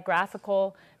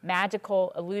autobiographical,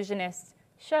 magical, illusionist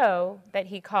show that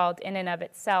he called In and of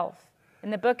Itself.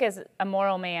 And the book is a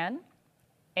moral man,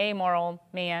 and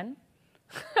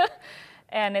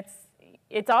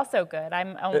it's also good.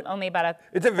 I'm only about a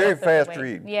It's a very fourth of the fast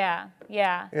way. read.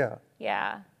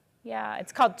 Yeah.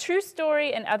 It's called True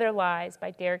Story and Other Lies by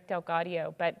Derek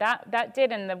DelGaudio. But that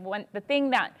did, and the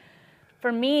thing that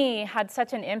for me had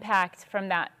such an impact from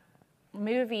that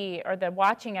movie or the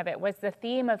watching of it was the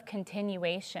theme of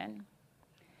continuation.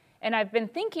 And I've been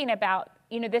thinking about,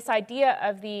 this idea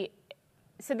of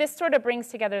so this sort of brings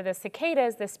together the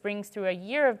cicadas, this brings through a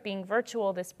year of being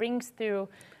virtual, this brings through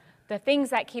the things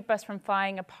that keep us from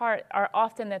flying apart are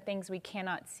often the things we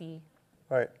cannot see.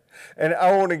 Right. And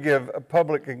I want to give a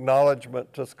public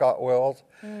acknowledgement to Scott Wells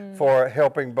for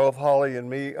helping both Holly and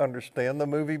me understand the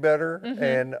movie better,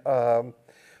 and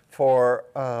for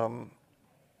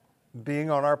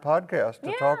being on our podcast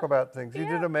to talk about things. He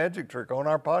did a magic trick on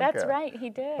our podcast. That's right, he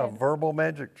did. A verbal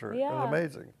magic trick. It was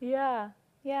amazing. Yeah.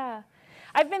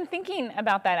 I've been thinking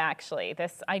about that actually,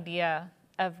 this idea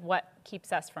of what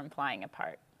keeps us from flying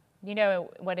apart. You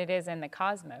know what it is in the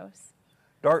cosmos?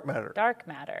 Dark matter. Dark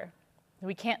matter.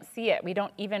 We can't see it. We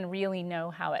don't even really know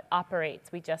how it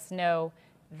operates. We just know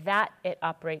that it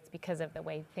operates because of the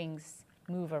way things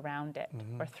move around it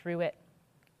or through it.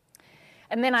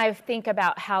 And then I think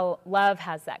about how love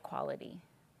has that quality.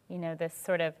 This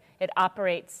sort of, it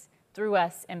operates through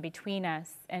us and between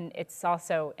us, and it's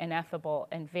also ineffable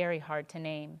and very hard to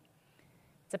name.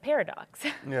 It's a paradox.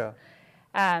 Yeah.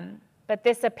 But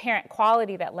this apparent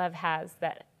quality that love has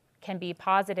that can be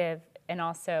positive and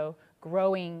also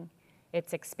growing,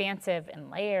 it's expansive and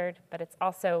layered, but it's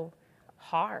also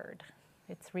hard.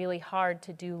 It's really hard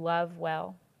to do love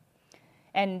well.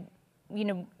 And,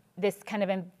 this kind of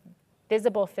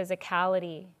invisible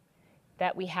physicality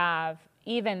that we have,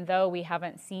 even though we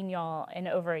haven't seen y'all in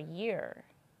over a year,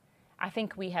 I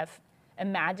think we have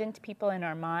imagined people in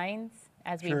our minds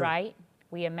as we write.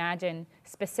 We imagine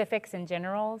specifics and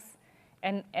generals,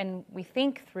 and we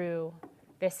think through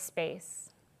this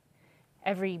space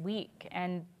every week,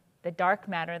 and the dark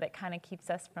matter that kind of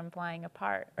keeps us from flying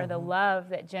apart, or the love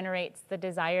that generates the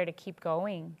desire to keep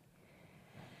going.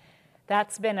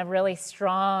 That's been a really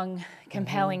strong,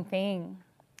 compelling thing.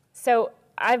 So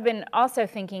I've been also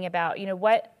thinking about,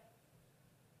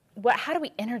 how do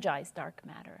we energize dark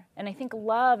matter? And I think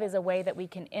love is a way that we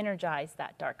can energize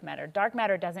that dark matter. Dark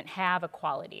matter doesn't have a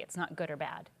quality. It's not good or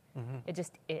bad. It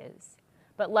just is.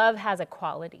 But love has a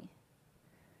quality.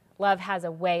 Love has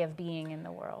a way of being in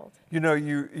the world. You know,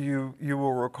 you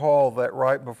will recall that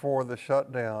right before the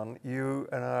shutdown, you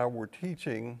and I were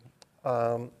teaching,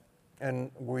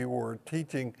 and we were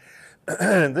teaching,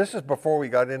 and this is before we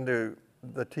got into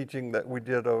the teaching that we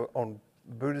did on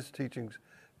Buddhist teachings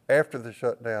after the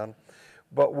shutdown,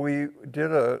 but we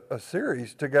did a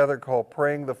series together called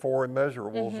Praying the Four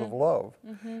Immeasurables of Love,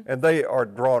 and they are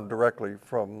drawn directly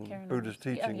from Buddhist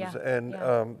teachings, and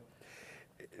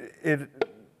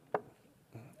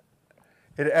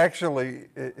it actually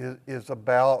is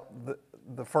about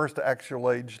the first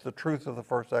actual age, the truth of the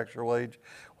first actual age,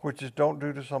 which is don't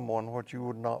do to someone what you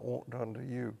would not want done to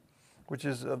you, which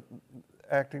is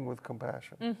acting with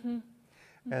compassion.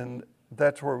 And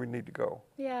that's where we need to go.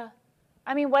 Yeah.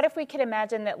 I mean, what if we could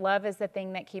imagine that love is the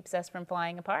thing that keeps us from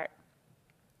flying apart?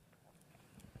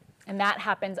 And that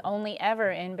happens only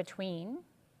ever in between.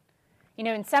 You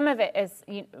know, and some of it is,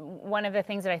 one of the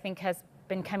things that I think has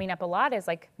been coming up a lot is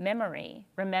like memory,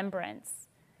 remembrance.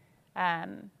 Are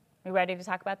you ready to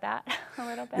talk about that a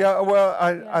little bit? Yeah, well,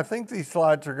 I think these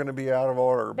slides are going to be out of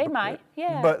order. They might,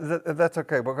 yeah. But that's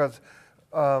okay, because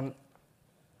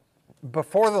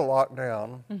before the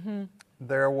lockdown,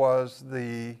 there was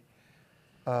the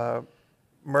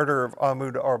murder of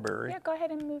Ahmaud Arbery. Yeah, go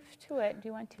ahead and move to it. Do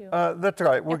you want to? That's all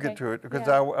right. We'll Okay. get to it, because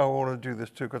Yeah. I want to do this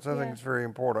too, because I think Yeah. it's very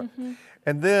important.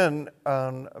 And then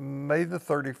on May the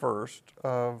 31st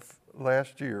of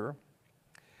last year,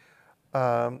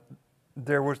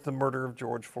 there was the murder of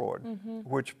George Floyd,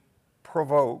 which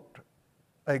provoked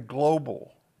a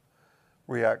global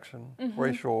reaction,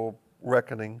 racial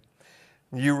reckoning.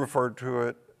 You referred to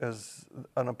it as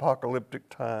an apocalyptic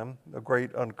time, a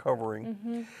great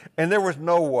uncovering. And there was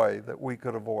no way that we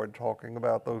could avoid talking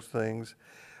about those things.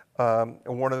 And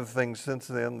one of the things since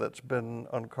then that's been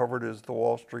uncovered is the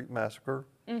Wall Street Massacre.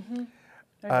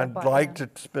 I'd like to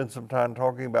spend some time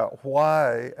talking about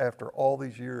why, after all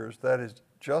these years, that is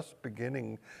just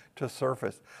beginning to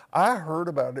surface. I heard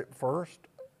about it first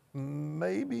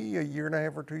maybe a year and a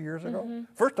half or 2 years ago.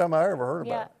 First time I ever heard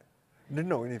about it. Didn't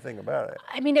know anything about it.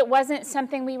 I mean, it wasn't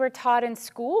something we were taught in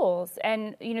schools.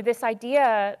 And, you know, this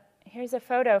idea, here's a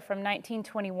photo from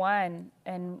 1921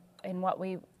 and what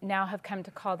we now have come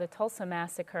to call the Tulsa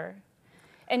Massacre.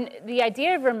 And the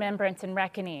idea of remembrance and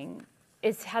reckoning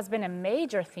has been a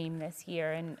major theme this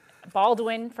year. And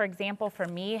Baldwin, for example, for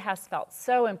me, has felt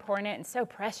so important and so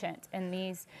prescient in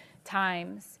these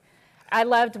times. I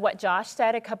loved what Josh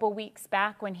said a couple weeks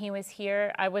back when he was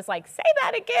here. I was like, say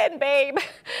that again, babe.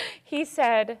 He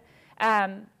said,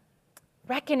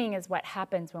 reckoning is what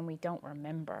happens when we don't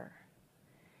remember.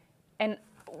 And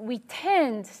we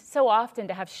tend so often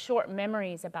to have short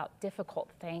memories about difficult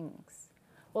things.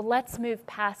 Well, let's move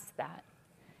past that.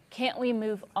 Can't we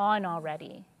move on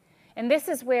already? And this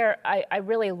is where I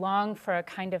really long for a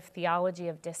kind of theology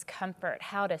of discomfort,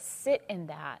 how to sit in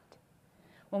that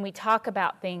when we talk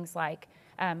about things like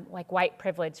white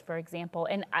privilege, for example.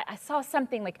 And I saw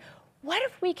something like, what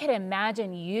if we could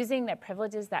imagine using the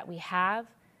privileges that we have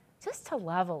just to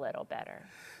love a little better?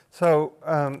 So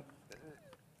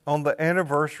on the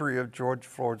anniversary of George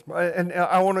Floyd's, and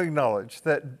I want to acknowledge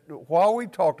that while we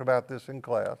talked about this in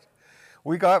class,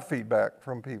 we got feedback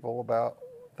from people about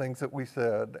things that we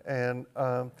said, and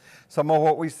some of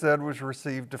what we said was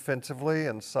received defensively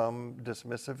and some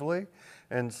dismissively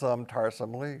and some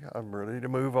tiresomely. I'm ready to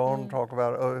move on and talk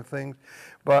about other things.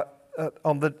 But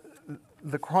on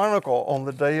the Chronicle, on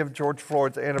the day of George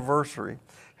Floyd's anniversary,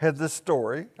 had this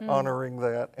story honoring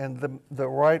that, and the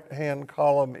right-hand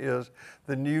column is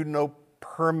the new no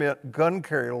permit gun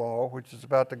carry law, which is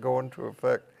about to go into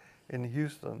effect in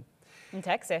Houston. In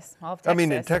Texas, all of Texas. I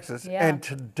mean, in Texas. Yeah. And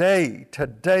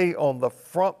today on the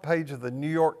front page of the New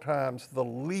York Times, the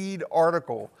lead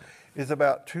article is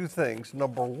about two things.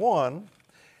 Number one,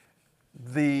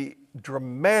 the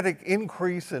dramatic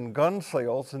increase in gun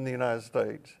sales in the United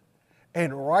States.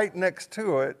 And right next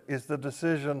to it is the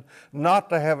decision not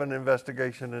to have an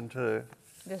investigation into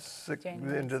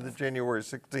the January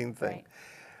 16th thing. Right.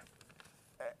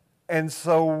 And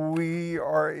so we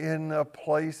are in a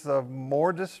place of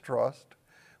more distrust,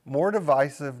 more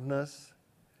divisiveness,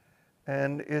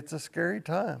 and it's a scary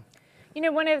time. You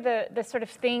know, one of the sort of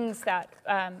things that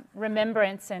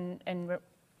remembrance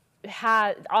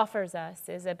offers us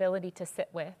is ability to sit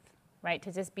with, right,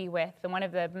 to just be with. And one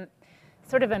of the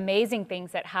sort of amazing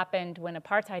things that happened when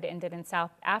apartheid ended in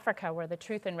South Africa were the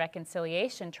Truth and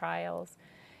Reconciliation trials.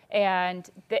 And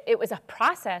it was a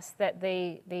process that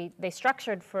they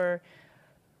structured for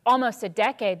almost a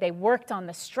decade. They worked on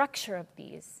the structure of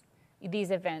these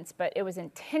events, but it was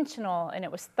intentional and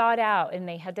it was thought out, and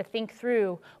they had to think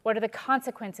through what are the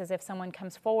consequences if someone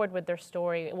comes forward with their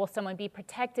story. Will someone be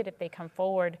protected if they come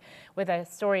forward with a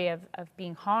story of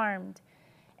being harmed?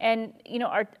 And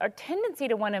our tendency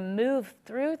to want to move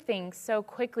through things so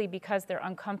quickly because they're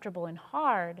uncomfortable and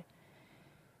hard,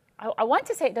 I want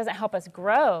to say it doesn't help us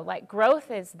grow. Like, growth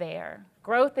is there.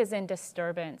 Growth is in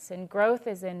disturbance, and growth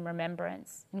is in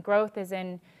remembrance, and growth is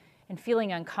in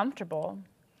feeling uncomfortable.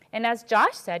 And as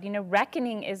Josh said,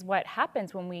 reckoning is what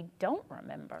happens when we don't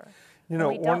remember, when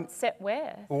we don't sit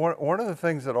with. One of the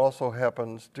things that also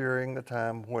happens during the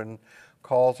time when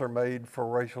calls are made for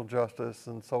racial justice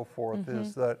and so forth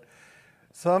is that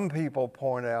some people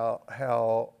point out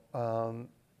how, and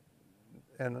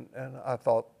I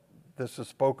thought this is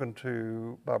spoken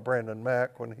to by Brandon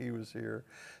Mack when he was here.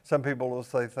 Some people will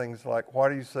say things like, why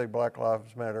do you say Black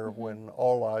Lives Matter when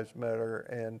all lives matter?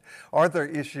 And aren't there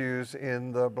issues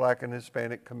in the Black and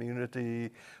Hispanic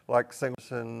community like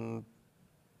singles and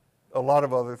a lot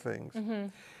of other things?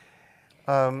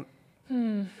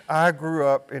 I grew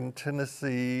up in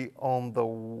Tennessee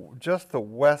on just the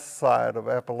west side of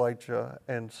Appalachia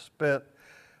and spent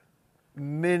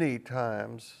many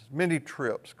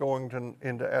trips going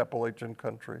into Appalachian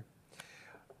country.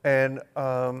 And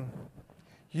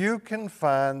you can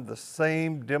find the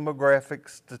same demographic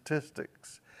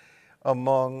statistics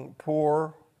among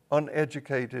poor,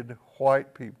 uneducated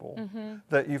white people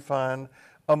that you find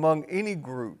among any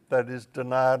group that is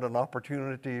denied an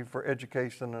opportunity for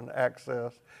education and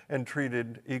access and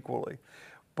treated equally.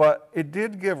 But it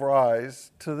did give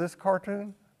rise to this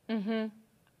cartoon.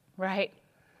 Right.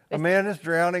 A man is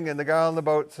drowning and the guy on the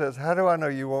boat says, how do I know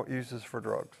you won't use this for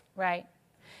drugs? Right.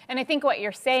 And I think what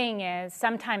you're saying is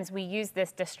sometimes we use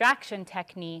this distraction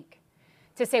technique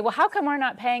to say, well, how come we're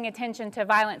not paying attention to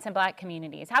violence in Black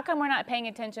communities? How come we're not paying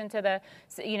attention to the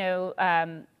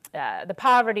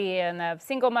poverty and the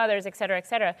single mothers, et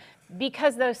cetera,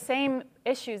 because those same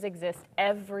issues exist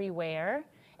everywhere.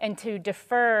 And to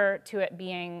defer to it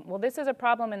being, well, this is a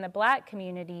problem in the Black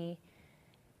community,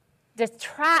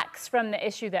 detracts from the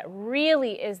issue that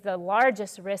really is the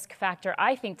largest risk factor,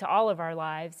 I think, to all of our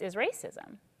lives, is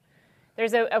racism.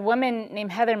 There's a woman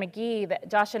named Heather McGhee that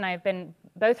Josh and I have been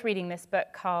both reading this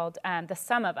book called The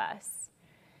Sum of Us.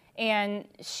 And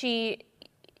she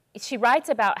writes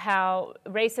about how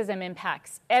racism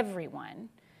impacts everyone.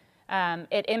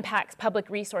 It impacts public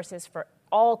resources for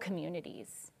all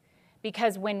communities.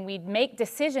 Because when we make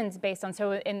decisions based on,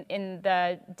 so in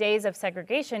the days of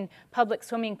segregation, public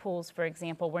swimming pools, for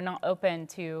example, were not open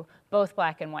to both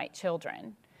Black and white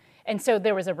children. And so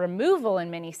there was a removal in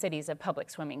many cities of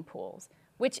public swimming pools,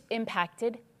 which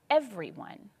impacted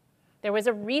everyone. There was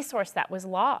a resource that was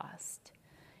lost.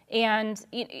 And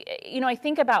I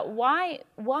think about why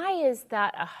is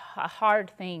that a hard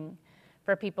thing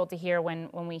for people to hear when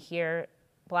we hear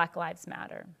Black Lives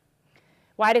Matter?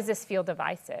 Why does this feel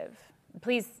divisive?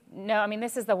 Please know,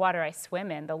 this is the water I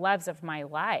swim in. The loves of my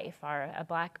life are a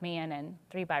Black man and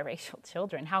 3 biracial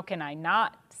children. How can I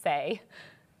not say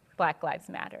Black Lives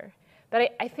Matter?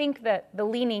 But I think that the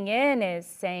leaning in is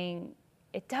saying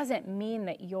it doesn't mean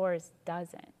that yours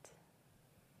doesn't.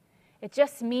 It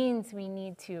just means we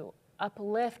need to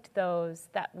uplift those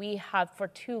that we have for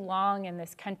too long in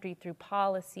this country through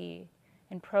policy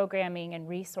and programming and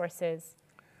resources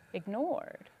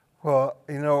ignored. Well,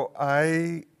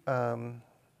 I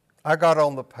got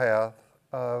on the path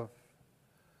of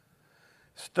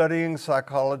studying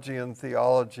psychology and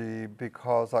theology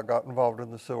because I got involved in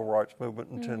the civil rights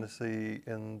movement in Tennessee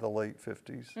in the late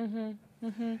 50s.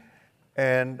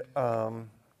 And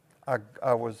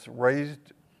I was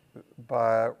raised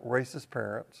by racist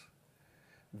parents.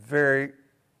 Very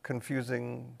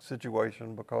confusing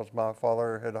situation because my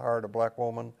father had hired a Black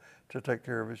woman to take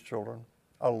care of his children.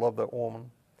 I love that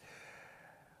woman.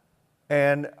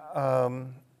 And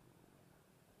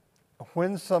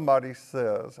when somebody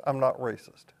says, I'm not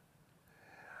racist,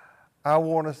 I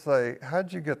want to say,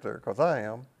 how'd you get there? Because I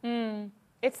am.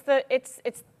 It's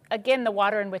again the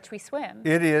water in which we swim.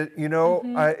 It is,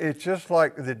 it's just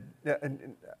like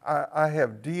I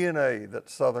have DNA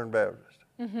that's Southern Baptist.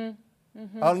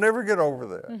 I'll never get over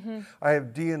that. I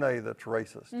have DNA that's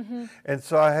racist. And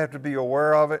so I have to be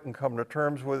aware of it and come to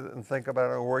terms with it and think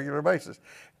about it on a regular basis.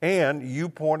 And you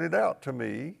pointed out to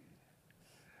me,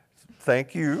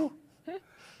 thank you,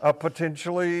 a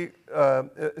potentially,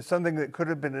 something that could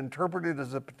have been interpreted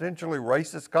as a potentially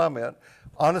racist comment.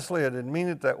 Honestly, I didn't mean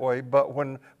it that way, but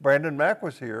when Brandon Mack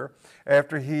was here,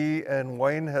 after he and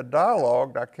Wayne had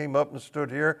dialogued, I came up and stood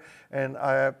here and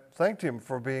I thanked him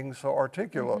for being so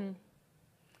articulate.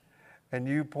 And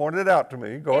you pointed out to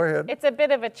me, go ahead. It's a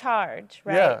bit of a charge,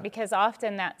 right? Yeah. Because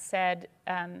often that's said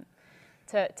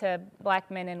to black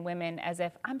men and women as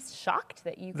if, I'm shocked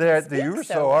that you can speak you were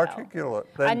so so well. articulate.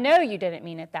 I know you didn't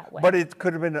mean it that way. But it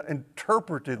could have been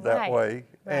interpreted that Right, way,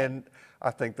 right. and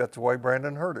I think that's the way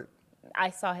Brandon heard it. I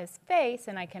saw his face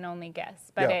and I can only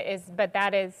guess. But Yeah.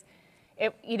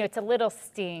 it's a little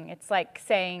sting. It's like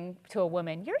saying to a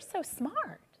woman, you're so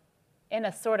smart, in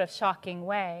a sort of shocking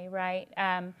way, right?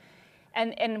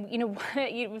 And you know,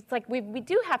 it's like we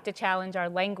do have to challenge our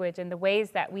language and the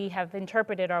ways that we have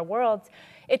interpreted our worlds.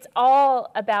 It's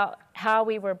all about how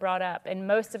we were brought up. And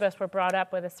most of us were brought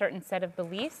up with a certain set of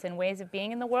beliefs and ways of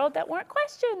being in the world that weren't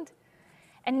questioned.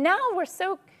 And now we're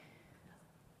so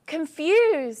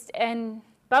confused and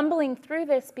bumbling through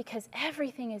this because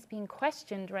everything is being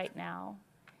questioned right now.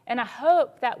 And I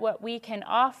hope that what we can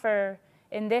offer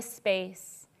in this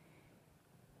space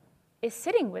is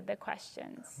sitting with the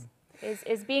questions.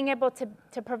 Is being able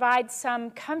to provide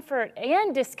some comfort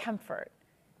and discomfort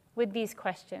with these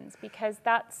questions, because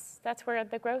that's where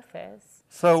the growth is.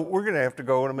 So we're going to have to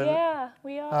go in a minute. Yeah,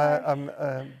 we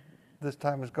are. This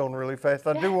time is going really fast.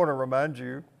 I do want to remind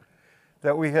you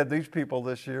that we had these people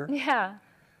this year. Yeah.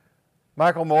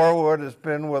 Michael Morwood has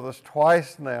been with us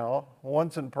twice now,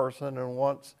 once in person and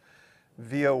once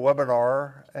via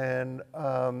webinar. And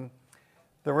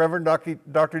the Reverend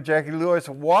Dr. Jackie Lewis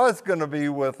was going to be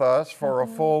with us for a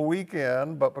full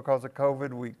weekend, but because of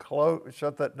COVID, we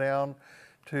shut that down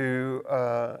to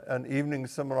an evening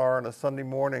seminar and a Sunday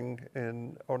morning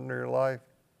in Ordinary Life.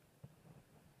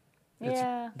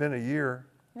 Yeah. It's been a year.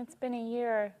 It's been a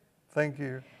year. Thank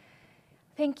you.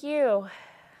 Thank you.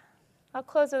 I'll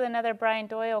close with another Brian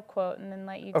Doyle quote and then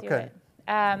let you do it.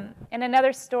 And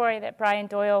another story that Brian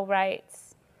Doyle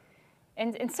writes,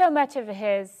 and so much of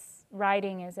his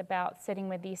writing is about sitting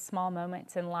with these small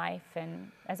moments in life and,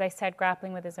 as I said,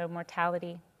 grappling with his own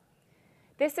mortality.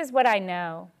 This is what I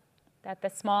know, that the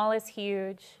small is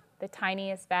huge, the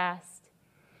tiny is vast,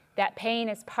 that pain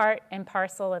is part and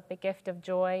parcel of the gift of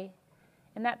joy,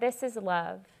 and that this is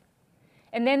love.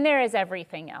 And then there is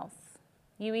everything else.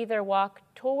 You either walk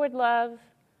toward love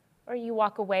or you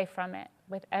walk away from it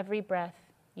with every breath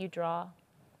you draw.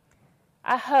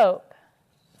 I hope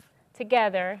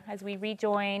together as we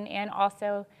rejoin and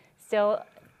also still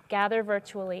gather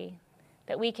virtually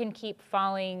that we can keep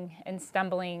falling and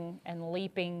stumbling and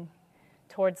leaping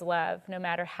towards love, no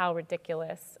matter how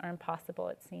ridiculous or impossible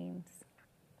it seems.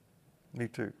 Me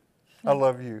too. I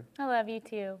love you. I love you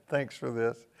too. Thanks for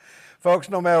this. Folks,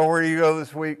 no matter where you go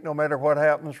this week, no matter what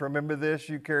happens, remember this,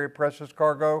 you carry precious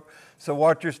cargo, so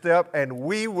watch your step, and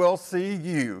we will see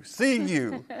you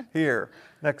here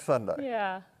next Sunday.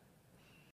 Yeah.